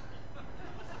sauce?"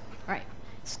 Right.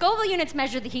 Scoville units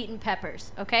measure the heat in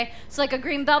peppers, okay? So like a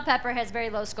green bell pepper has very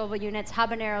low Scoville units,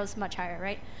 habaneros much higher,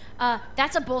 right?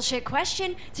 That's a bullshit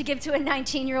question to give to a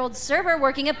 19-year-old server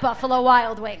working at Buffalo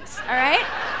Wild Wings, all right?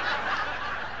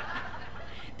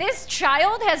 This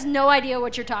child has no idea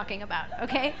what you're talking about,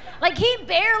 okay? Like, he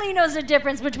barely knows the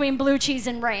difference between blue cheese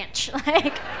and ranch.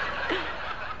 Like,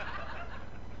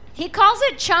 he calls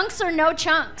it chunks or no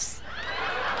chunks.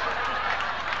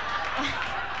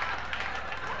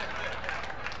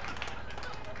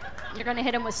 You're gonna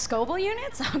hit him with Scoville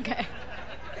units? Okay.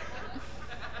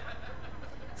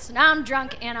 So now I'm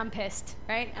drunk and I'm pissed,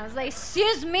 right? I was like,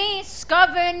 "Excuse me,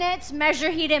 Scoville units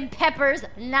measure heat in peppers,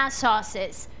 not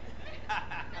sauces.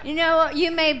 You know,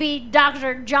 you may be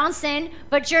Dr. Johnson,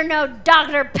 but you're no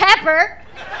Dr. Pepper."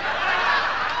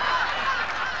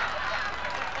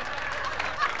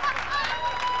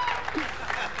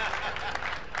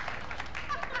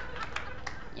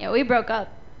 Yeah, we broke up.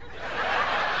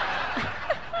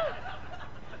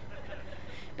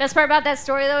 Best part about that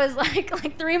story, though, is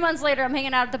like 3 months later, I'm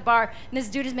hanging out at the bar, and this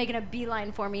dude is making a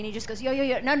beeline for me, and he just goes, "Yo,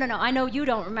 no, I know you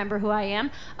don't remember who I am.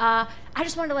 I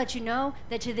just wanted to let you know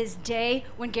that to this day,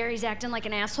 when Gary's acting like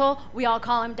an asshole, we all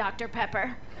call him Dr.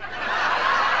 Pepper."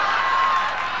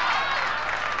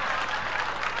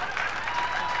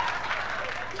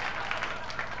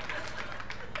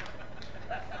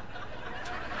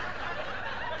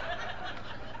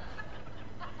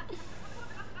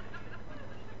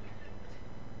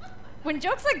 When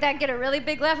jokes like that get a really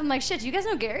big laugh, I'm like, "Shit, do you guys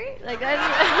know Gary?" Like, that's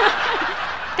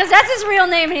because that's his real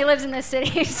name and he lives in this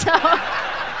city, so.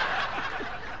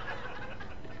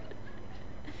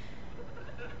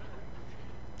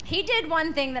 He did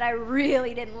one thing that I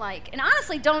really didn't like, and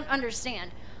honestly don't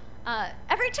understand.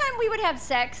 Every time we would have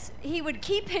sex, he would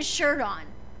keep his shirt on.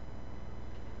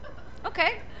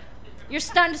 Okay. Your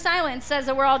stunned silence says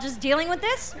that we're all just dealing with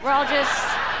this? We're all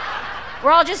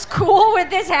just cool with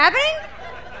this happening?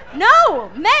 No,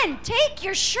 men, take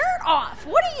your shirt off.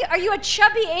 What are you a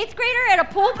chubby 8th grader at a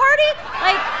pool party?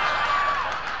 Like,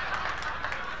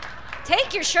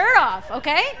 take your shirt off,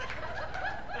 okay?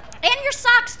 And your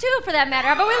socks too, for that matter.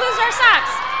 How about we lose our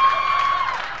socks?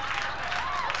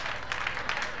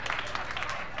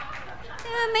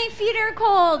 My feet are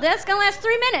cold. That's gonna last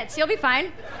 3 minutes. You'll be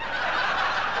fine.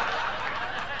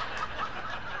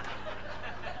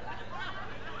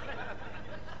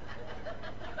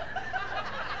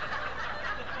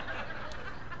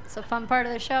 It's a fun part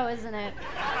of the show, isn't it?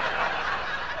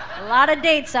 A lot of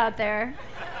dates out there.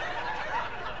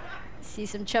 See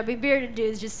some chubby bearded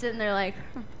dudes just sitting there like,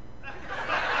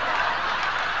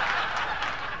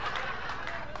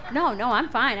 No, I'm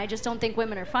fine. I just don't think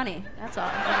women are funny. That's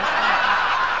all. I'm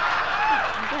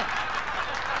good.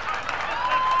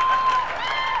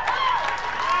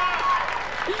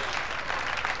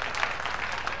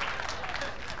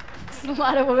 There's a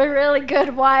lot of really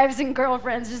good wives and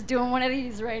girlfriends just doing one of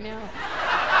these right now.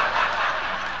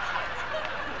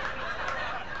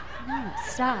 No,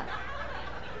 stop.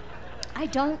 I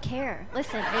don't care.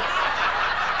 Listen, it's...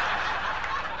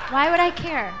 Why would I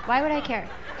care? Why would I care?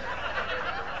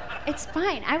 It's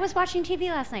fine. I was watching TV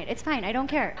last night. It's fine. I don't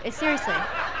care. It's seriously.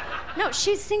 No,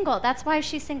 she's single. That's why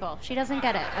she's single. She doesn't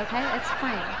get it, okay? It's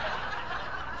fine.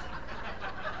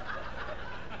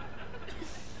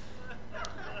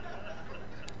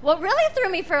 What really threw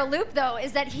me for a loop, though,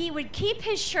 is that he would keep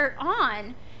his shirt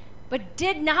on, but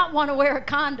did not want to wear a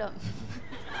condom.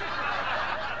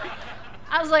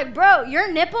 I was like, bro, your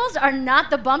nipples are not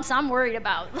the bumps I'm worried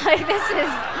about. Like, this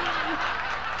is...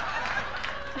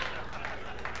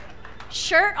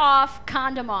 Shirt off,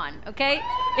 condom on, okay?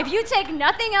 If you take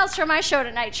nothing else from my show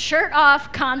tonight, shirt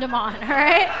off, condom on, all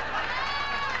right?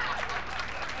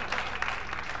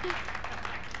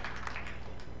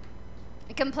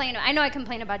 I know I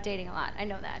complain about dating a lot. I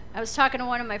know that. I was talking to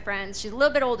one of my friends. She's a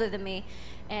little bit older than me,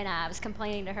 and I was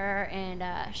complaining to her,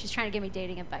 and she's trying to give me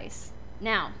dating advice.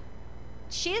 Now,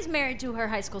 she is married to her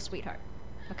high school sweetheart,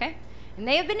 okay? And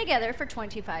they have been together for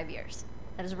 25 years.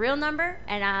 That is a real number,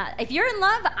 and if you're in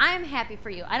love, I'm happy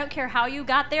for you. I don't care how you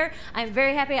got there. I'm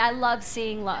very happy. I love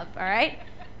seeing love, all right?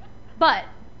 But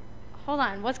hold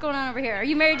on. What's going on over here? Are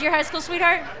you married to your high school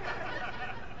sweetheart?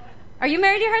 Are you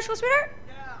married to your high school sweetheart?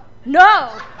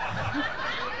 No.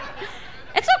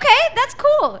 It's okay. That's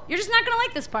cool. You're just not going to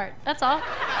like this part. That's all.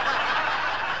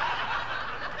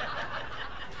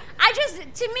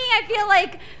 To me, I feel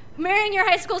like marrying your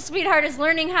high school sweetheart is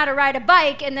learning how to ride a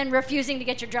bike and then refusing to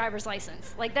get your driver's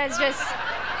license. Like, that's just,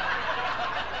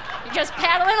 you're just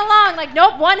paddling along like,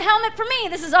 nope, one helmet for me.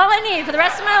 This is all I need for the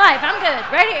rest of my life. I'm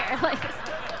good, right here. Like,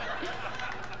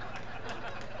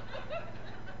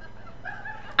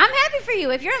 I'm happy for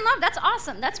you. If you're in love, that's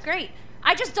awesome. That's great.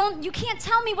 I just don't, you can't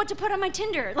tell me what to put on my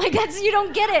Tinder. Like, you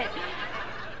don't get it.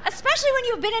 Especially when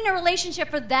you've been in a relationship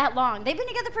for that long. They've been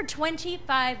together for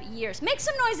 25 years. Make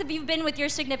some noise if you've been with your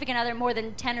significant other more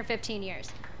than 10 or 15 years.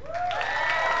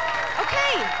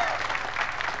 Okay.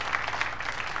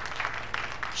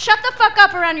 Shut the fuck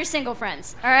up around your single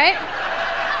friends, all right?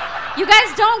 You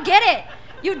guys don't get it.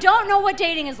 You don't know what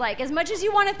dating is like. As much as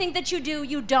you want to think that you do,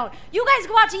 you don't. You guys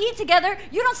go out to eat together,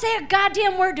 you don't say a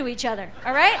goddamn word to each other,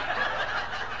 all right?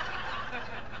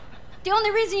 The only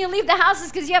reason you leave the house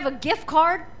is because you have a gift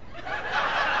card.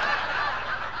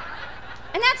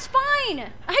 And that's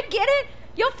fine. I get it.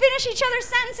 You'll finish each other's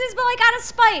sentences, but like out of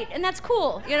spite, and that's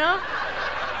cool, you know?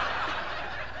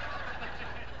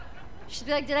 She'd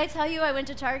be like, did I tell you I went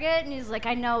to Target? And he's like,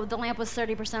 I know, the lamp was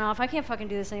 30% off. I can't fucking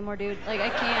do this anymore, dude. Like, I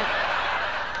can't.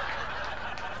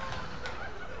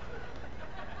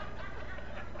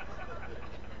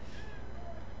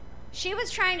 She was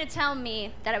trying to tell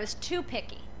me that I was too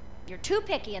picky. You're too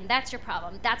picky, and that's your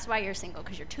problem. That's why you're single,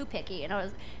 because you're too picky.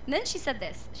 And then she said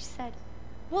this. She said,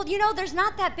 well, you know, there's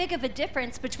not that big of a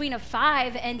difference between a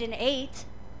 5 and an 8.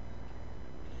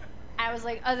 I was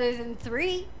like, other than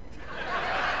 3?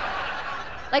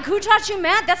 Like, who taught you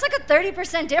math? That's like a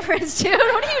 30% difference, dude.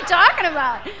 What are you talking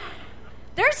about?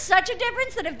 There's such a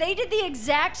difference that if they did the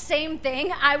exact same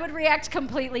thing, I would react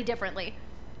completely differently.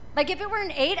 Like, if it were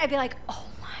an 8, I'd be like, oh,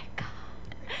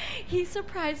 he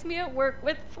surprised me at work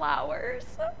with flowers.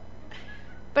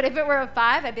 But if it were a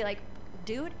 5, I'd be like,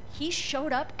 dude, he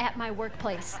showed up at my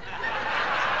workplace.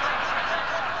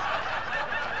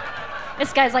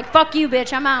 This guy's like, fuck you,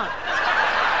 bitch, I'm out.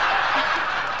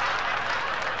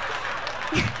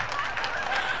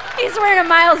 He's wearing a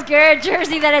Myles Garrett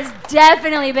jersey that has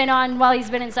definitely been on while he's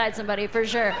been inside somebody, for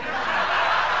sure.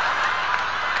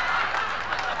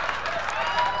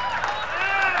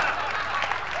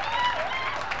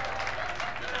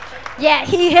 Yeah,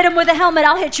 he hit him with a helmet.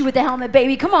 I'll hit you with the helmet,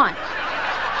 baby. Come on.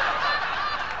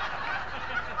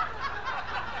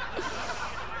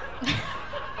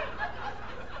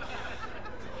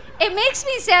 It makes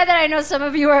me sad that I know some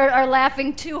of you are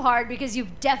laughing too hard because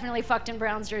you've definitely fucked in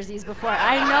Browns jerseys before.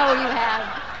 I know you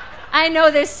have. I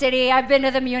know this city. I've been to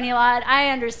the Muni lot.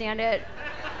 I understand it.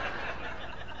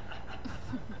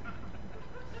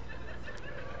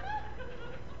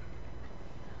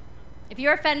 If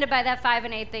you're offended by that 5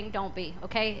 and 8 thing, don't be,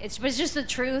 okay? It's just the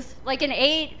truth. Like an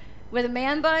 8 with a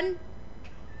man bun,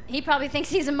 he probably thinks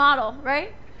he's a model,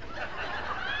 right?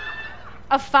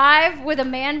 A 5 with a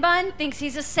man bun thinks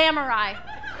he's a samurai.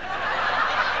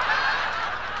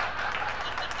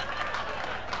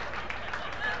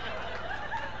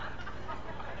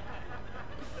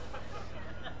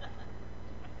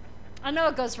 I know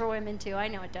it goes for women too. I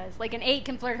know it does. Like an 8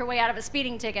 can flirt her way out of a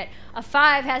speeding ticket. A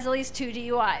 5 has at least 2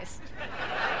 DUIs.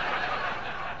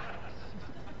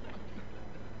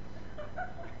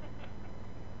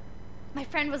 My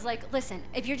friend was like, listen,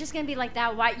 if you're just gonna be like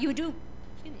that, why you do,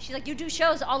 she's like, you do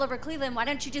shows all over Cleveland. Why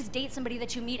don't you just date somebody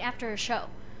that you meet after a show?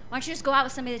 Why don't you just go out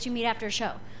with somebody that you meet after a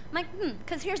show? I'm like,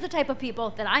 because here's the type of people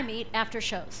that I meet after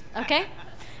shows, okay?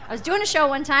 I was doing a show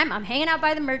one time. I'm hanging out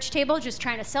by the merch table just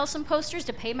trying to sell some posters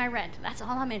to pay my rent. That's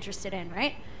all I'm interested in,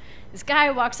 right? This guy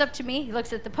walks up to me, he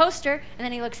looks at the poster, and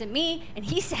then he looks at me, and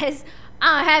he says,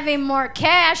 I don't have any more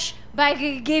cash, but I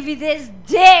could give you this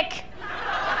dick.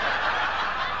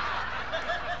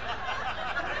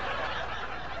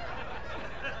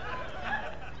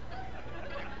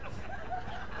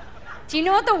 Do you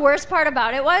know what the worst part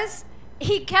about it was?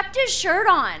 He kept his shirt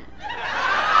on.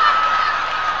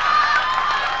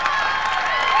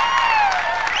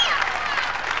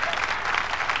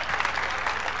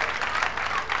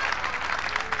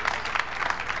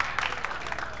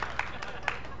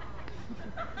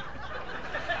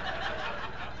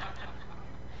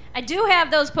 I do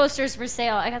have those posters for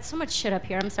sale. I got so much shit up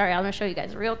here. I'm sorry. I'm going to show you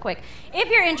guys real quick. If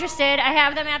you're interested, I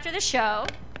have them after the show.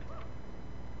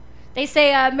 They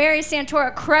say Mary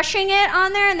Santora crushing it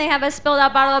on there, and they have a spilled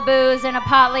out bottle of booze and a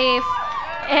pot leaf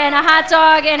and a hot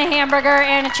dog and a hamburger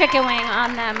and a chicken wing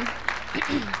on them.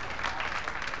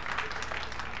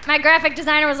 My graphic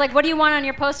designer was like, what do you want on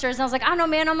your posters? And I was like, I don't know,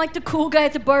 man, I'm like the cool guy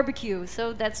at the barbecue.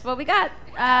 So that's what we got.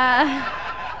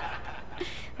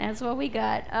 That's what we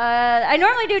got. I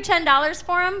normally do $10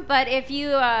 for them, but if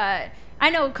you, I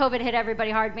know COVID hit everybody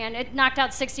hard, man. It knocked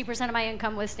out 60% of my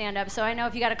income with stand-up. So I know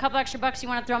if you got a couple extra bucks you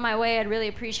want to throw my way, I'd really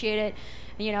appreciate it.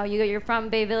 You know, you're from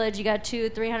Bay Village, you got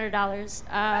 $200-$300.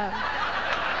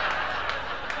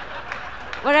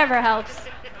 Whatever helps.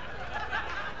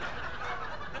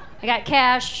 I got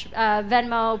cash,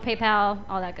 Venmo, PayPal,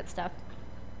 all that good stuff.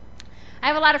 I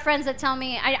have a lot of friends that tell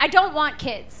me, I don't want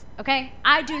kids, okay?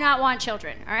 I do not want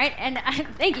children, all right? And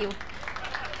thank you.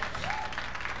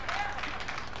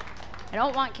 I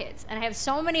don't want kids. And I have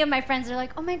so many of my friends that are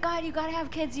like, oh my God, you gotta have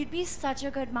kids. You'd be such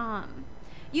a good mom.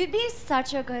 You'd be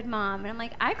such a good mom. And I'm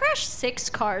like, I crashed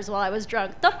 6 cars while I was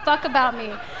drunk. The fuck about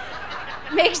me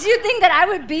makes you think that I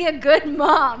would be a good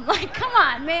mom? Like, come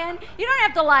on, man. You don't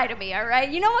have to lie to me, all right?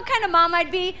 You know what kind of mom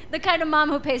I'd be? The kind of mom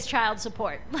who pays child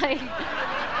support. Like,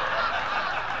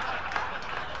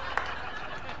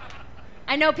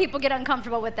 I know people get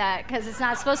uncomfortable with that because it's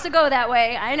not supposed to go that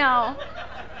way. I know.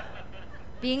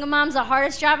 Being a mom's the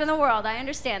hardest job in the world. I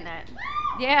understand that.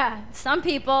 Yeah, some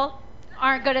people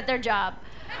aren't good at their job.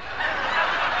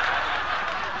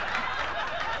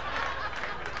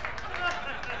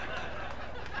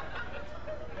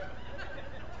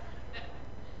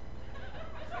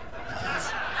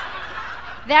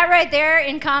 That right there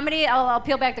in comedy, I'll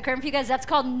peel back the curtain for you guys, that's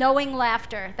called knowing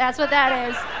laughter. That's what that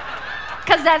is.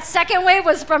 Because that second wave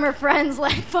was from her friends,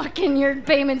 like, fucking your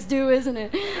payment's due, isn't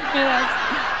it?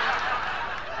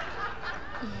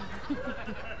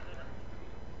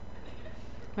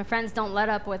 My friends don't let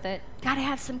up with it. Gotta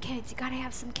have some kids, you gotta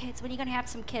have some kids. When are you gonna have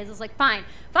some kids? I was like, fine.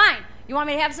 You want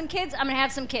me to have some kids? I'm gonna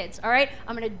have some kids, all right?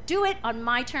 I'm gonna do it on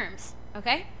my terms,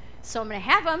 okay? So I'm gonna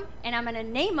have them, and I'm gonna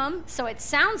name them so it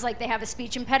sounds like they have a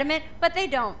speech impediment, but they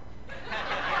don't.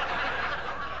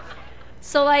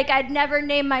 So like, I'd never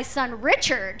name my son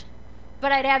Richard,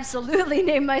 but I'd absolutely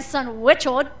name my son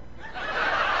Wichard.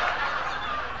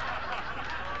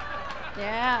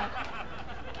 Yeah.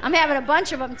 I'm having a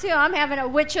bunch of them too. I'm having a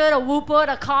Wichard, a Whoopard,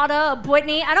 a Carter, a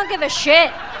Whitney. I don't give a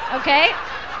shit, okay?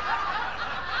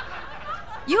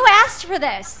 You asked for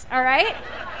this, all right?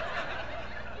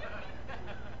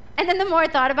 And then the more I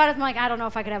thought about it, I'm like, I don't know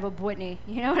if I could have a Whitney.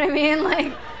 You know what I mean?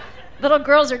 Like, little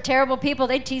girls are terrible people.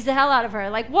 They tease the hell out of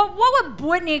her. Like, what would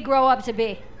Whitney grow up to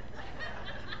be?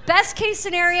 Best case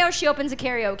scenario, she opens a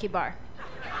karaoke bar.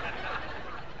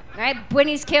 All right,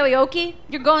 Whitney's karaoke,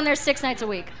 you're going there 6 nights a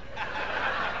week.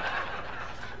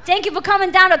 Thank you for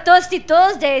coming down to Thirsty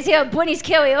Thursdays here at Whitney's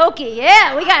karaoke.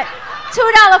 Yeah, we got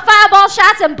 $2 fireball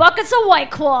shots and buckets of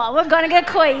White Claw. We're gonna get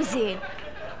crazy.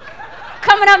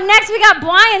 Coming up next, we got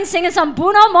Brian singing some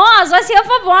Bruno Mars. Let's hear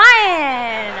for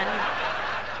Brian.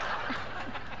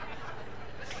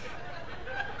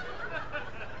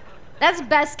 That's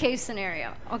best case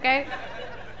scenario, okay?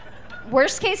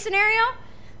 Worst case scenario,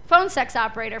 phone sex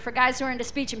operator for guys who are into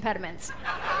speech impediments.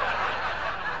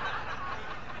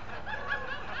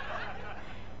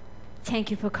 Thank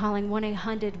you for calling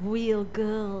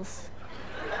 1-800-REAL-GIRLS.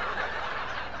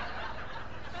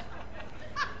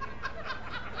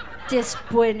 This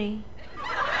Whitney.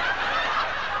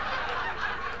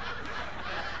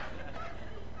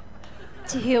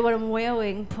 To hear what I'm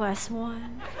wearing, press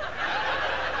 1.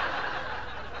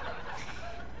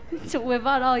 To live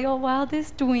out all your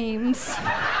wildest dreams,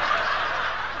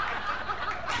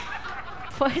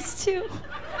 press 2.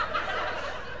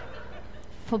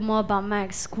 For more about my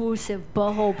exclusive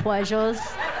butthole pleasures,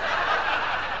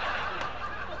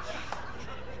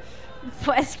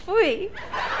 press 3.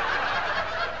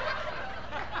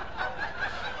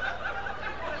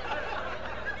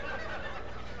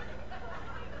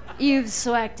 You've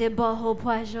selected butthole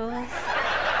pleasures.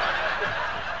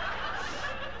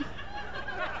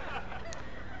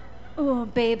 Oh,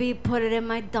 baby, put it in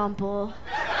my dumple.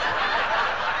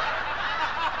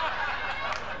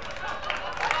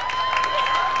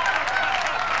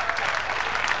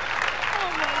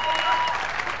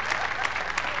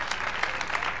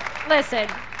 Listen,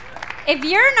 if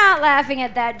you're not laughing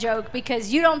at that joke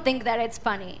because you don't think that it's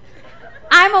funny,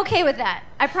 I'm okay with that,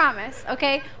 I promise,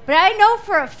 okay? But I know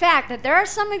for a fact that there are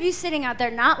some of you sitting out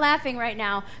there not laughing right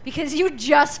now because you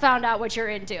just found out what you're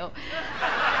into.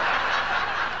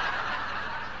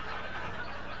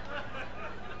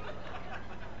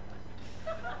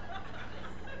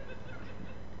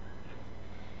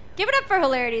 Give it up for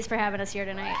Hilarities for having us here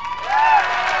tonight.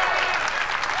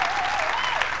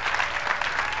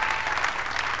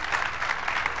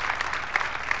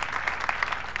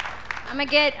 I'm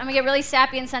gonna get really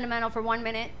sappy and sentimental for 1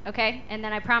 minute, okay? And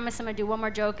then I promise I'm gonna do one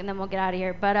more joke and then we'll get out of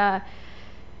here. But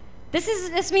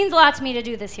this means a lot to me to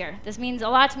do this here. This means a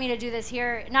lot to me to do this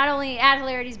here, not only at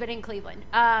Hilarities, but in Cleveland.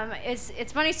 It's a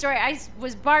funny story. I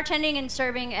was bartending and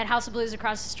serving at House of Blues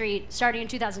across the street starting in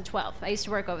 2012. I used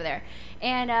to work over there.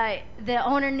 And the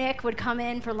owner, Nick, would come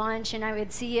in for lunch, and I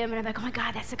would see him, and I'd be like, oh my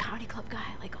God, that's the comedy club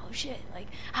guy. Like, oh shit, like,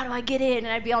 how do I get in? And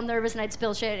I'd be all nervous, and I'd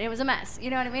spill shit, and it was a mess.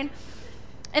 You know what I mean?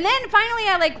 And then finally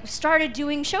I like started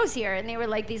doing shows here, and they were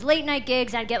like these late night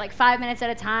gigs. I'd get like 5 minutes at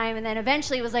a time, and then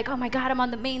eventually it was like, oh my God, I'm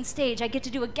on the main stage. I get to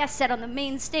do a guest set on the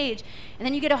main stage. And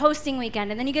then you get a hosting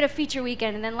weekend, and then you get a feature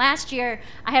weekend. And then last year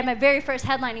I had my very first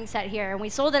headlining set here, and we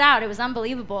sold it out. It was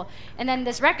unbelievable. And then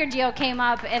this record deal came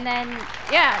up, and then,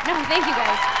 yeah, no, thank you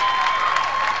guys.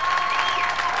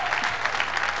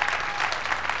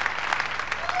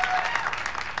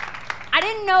 I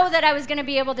didn't know that I was going to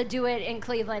be able to do it in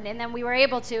Cleveland, and then we were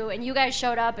able to, and you guys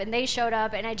showed up, and they showed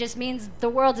up, and it just means the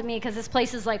world to me because this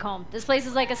place is like home. This place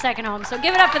is like a second home, so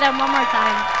give it up for them one more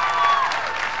time.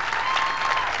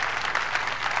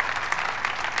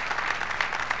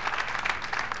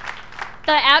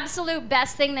 The absolute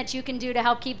best thing that you can do to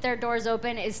help keep their doors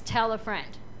open is tell a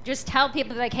friend. Just tell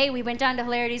people, like, hey, we went down to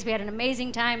Hilarities, we had an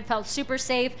amazing time, felt super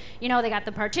safe. You know, they got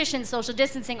the partitions, social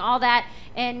distancing, all that.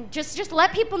 And just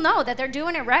let people know that they're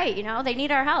doing it right, you know? They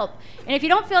need our help. And if you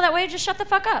don't feel that way, just shut the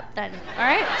fuck up then, all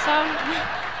right? So,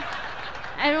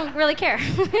 I don't really care.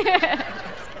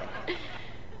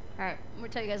 All right, I'm gonna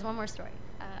tell you guys one more story.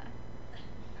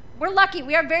 We're lucky.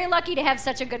 We are very lucky to have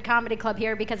such a good comedy club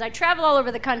here because I travel all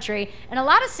over the country, and a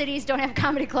lot of cities don't have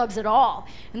comedy clubs at all,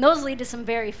 and those lead to some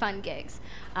very fun gigs.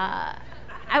 I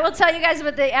will tell you guys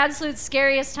about the absolute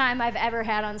scariest time I've ever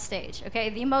had on stage,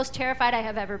 okay? The most terrified I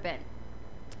have ever been.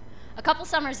 A couple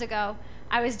summers ago,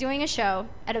 I was doing a show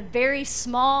at a very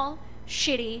small,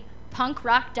 shitty punk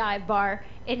rock dive bar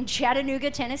in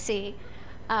Chattanooga, Tennessee,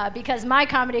 because my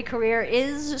comedy career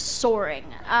is soaring.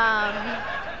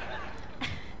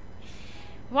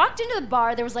 Walked into the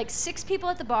bar, there was like 6 people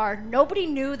at the bar. Nobody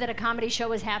knew that a comedy show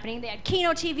was happening. They had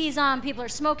Kino TVs on, people are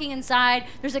smoking inside.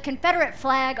 There's a Confederate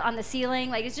flag on the ceiling.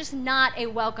 Like, it's just not a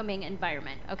welcoming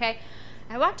environment, okay?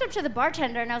 I walked up to the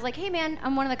bartender and I was like, hey man,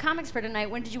 I'm one of the comics for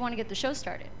tonight. When did you want to get the show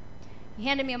started? He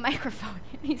handed me a microphone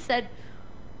and he said,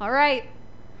 all right,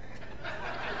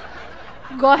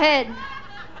 go ahead.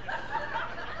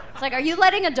 It's like, are you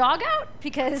letting a dog out?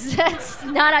 Because that's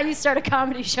not how you start a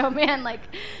comedy show, man. Like,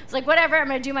 it's like, whatever, I'm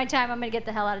gonna do my time, I'm gonna get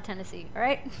the hell out of Tennessee, all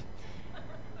right?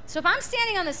 So if I'm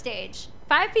standing on the stage,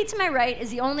 5 feet to my right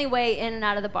is the only way in and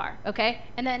out of the bar, okay?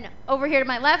 And then over here to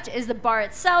my left is the bar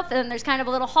itself, and then there's kind of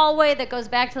a little hallway that goes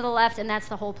back to the left, and that's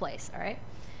the whole place, all right?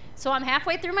 So I'm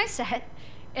halfway through my set,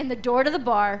 and the door to the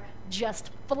bar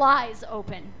just flies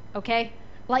open, okay?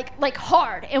 Like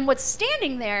hard, and what's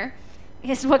standing there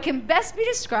is what can best be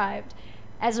described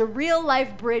as a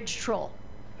real-life bridge troll.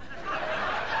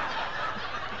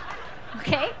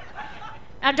 Okay?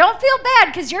 Now don't feel bad,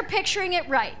 because you're picturing it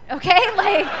right, okay?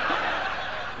 Like,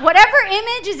 whatever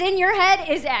image is in your head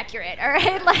is accurate, all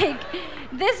right? Like,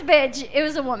 this bitch, it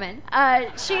was a woman.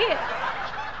 She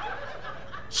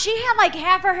had like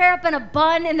half her hair up in a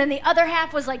bun, and then the other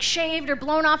half was like shaved or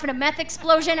blown off in a meth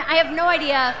explosion. I have no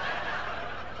idea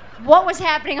what was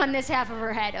happening on this half of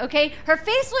her head, okay? Her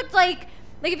face looked like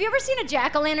have you ever seen a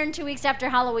jack-o'-lantern 2 weeks after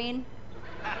Halloween?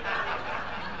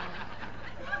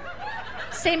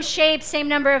 Same shape, same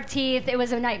number of teeth. It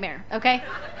was a nightmare, okay?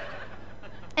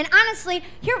 And honestly,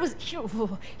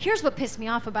 here's what pissed me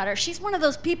off about her. She's one of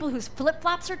those people whose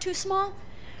flip-flops are too small.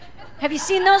 Have you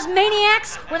seen those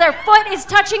maniacs where their foot is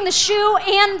touching the shoe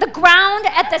and the ground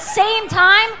at the same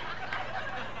time?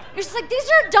 You're just like, these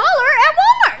are $1 at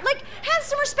Walmart. Like, have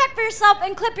some respect for yourself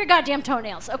and clip your goddamn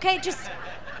toenails, okay? Just,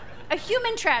 a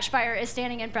human trash fire is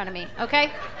standing in front of me,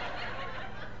 okay?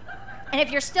 And if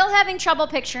you're still having trouble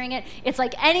picturing it, it's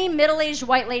like any middle-aged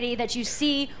white lady that you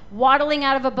see waddling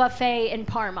out of a buffet in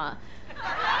Parma.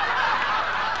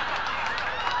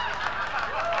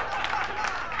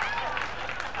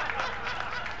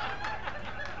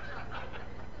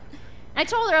 I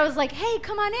told her, I was like, hey,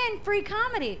 come on in, free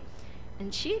comedy.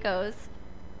 And she goes,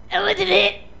 oh, what is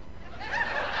it?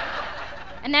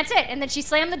 And that's it. And then she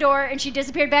slammed the door and she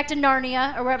disappeared back to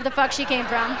Narnia or wherever the fuck she came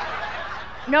from.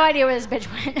 No idea where this bitch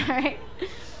went, all right?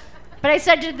 But I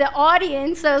said to the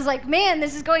audience, I was like, man,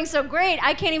 this is going so great.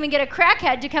 I can't even get a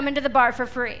crackhead to come into the bar for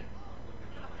free.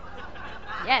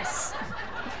 Yes.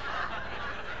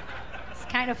 It's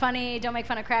kind of funny. Don't make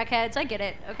fun of crackheads. I get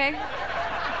it, okay?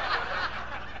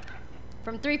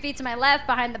 From 3 feet to my left,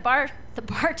 behind the bar, the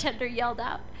bartender yelled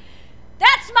out,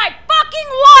 that's my fucking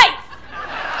wife!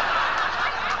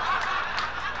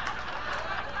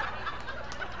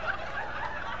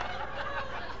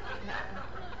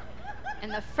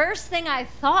 And the first thing I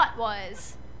thought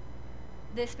was,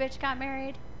 this bitch got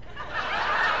married?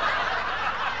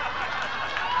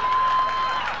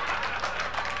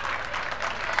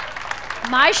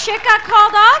 My shit got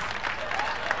called off?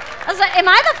 I was like, am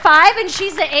I the 5 and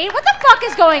she's the 8? What the fuck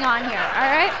is going on here, all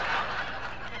right?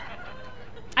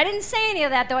 I didn't say any of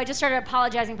that, though. I just started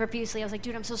apologizing profusely. I was like,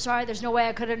 dude, I'm so sorry. There's no way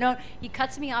I could have known. He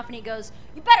cuts me off and he goes,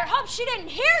 you better hope she didn't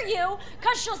hear you,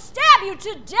 because she'll stab you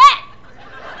to death.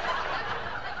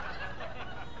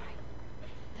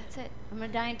 That's it. I'm going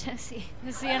to die in Tennessee.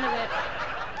 This is the end of it.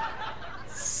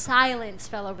 Silence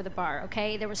fell over the bar,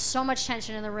 okay? There was so much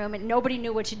tension in the room and nobody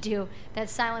knew what to do. That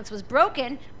silence was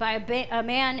broken by a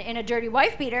man in a dirty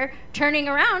wife beater turning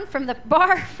around from the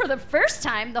bar for the first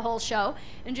time the whole show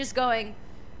and just going,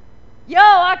 yo,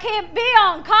 I can't be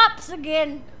on Cops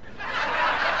again.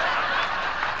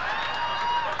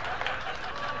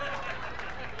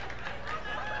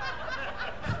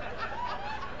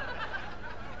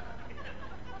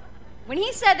 When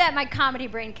he said that, my comedy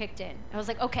brain kicked in. I was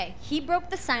like, okay, he broke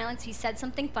the silence, he said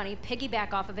something funny,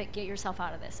 piggyback off of it, get yourself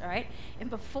out of this, all right? And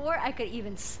before I could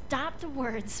even stop the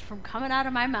words from coming out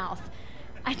of my mouth,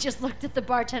 I just looked at the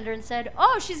bartender and said,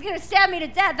 oh, she's gonna stab me to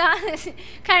death, huh?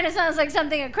 Kind of sounds like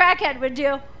something a crackhead would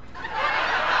do.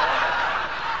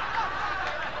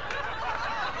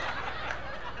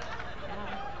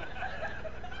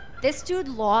 This dude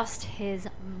lost his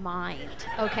mind,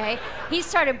 okay? He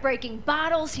started breaking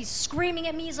bottles, he's screaming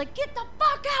at me, he's like, get the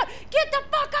fuck out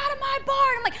of my bar.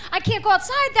 And I'm like, I can't go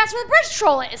outside, that's where the bridge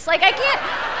troll is. Like, I can't.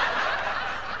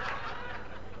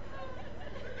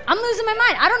 I'm losing my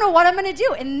mind. I don't know what I'm gonna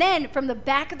do. And then from the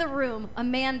back of the room, a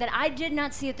man that I did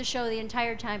not see at the show the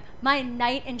entire time, my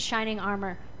knight in shining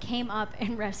armor, came up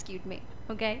and rescued me,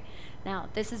 okay? Now,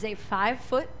 this is a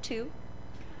 5'2",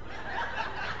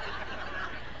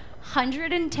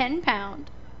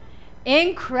 110-pound,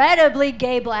 incredibly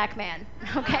gay black man,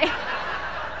 okay?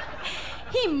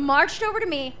 He marched over to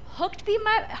me, hooked me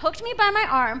by my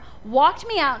arm, walked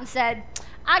me out and said,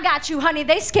 I got you, honey,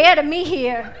 they scared of me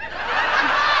here.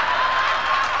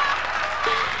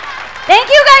 Thank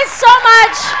you guys so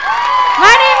much.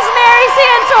 My name's Mary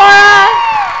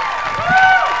Santora.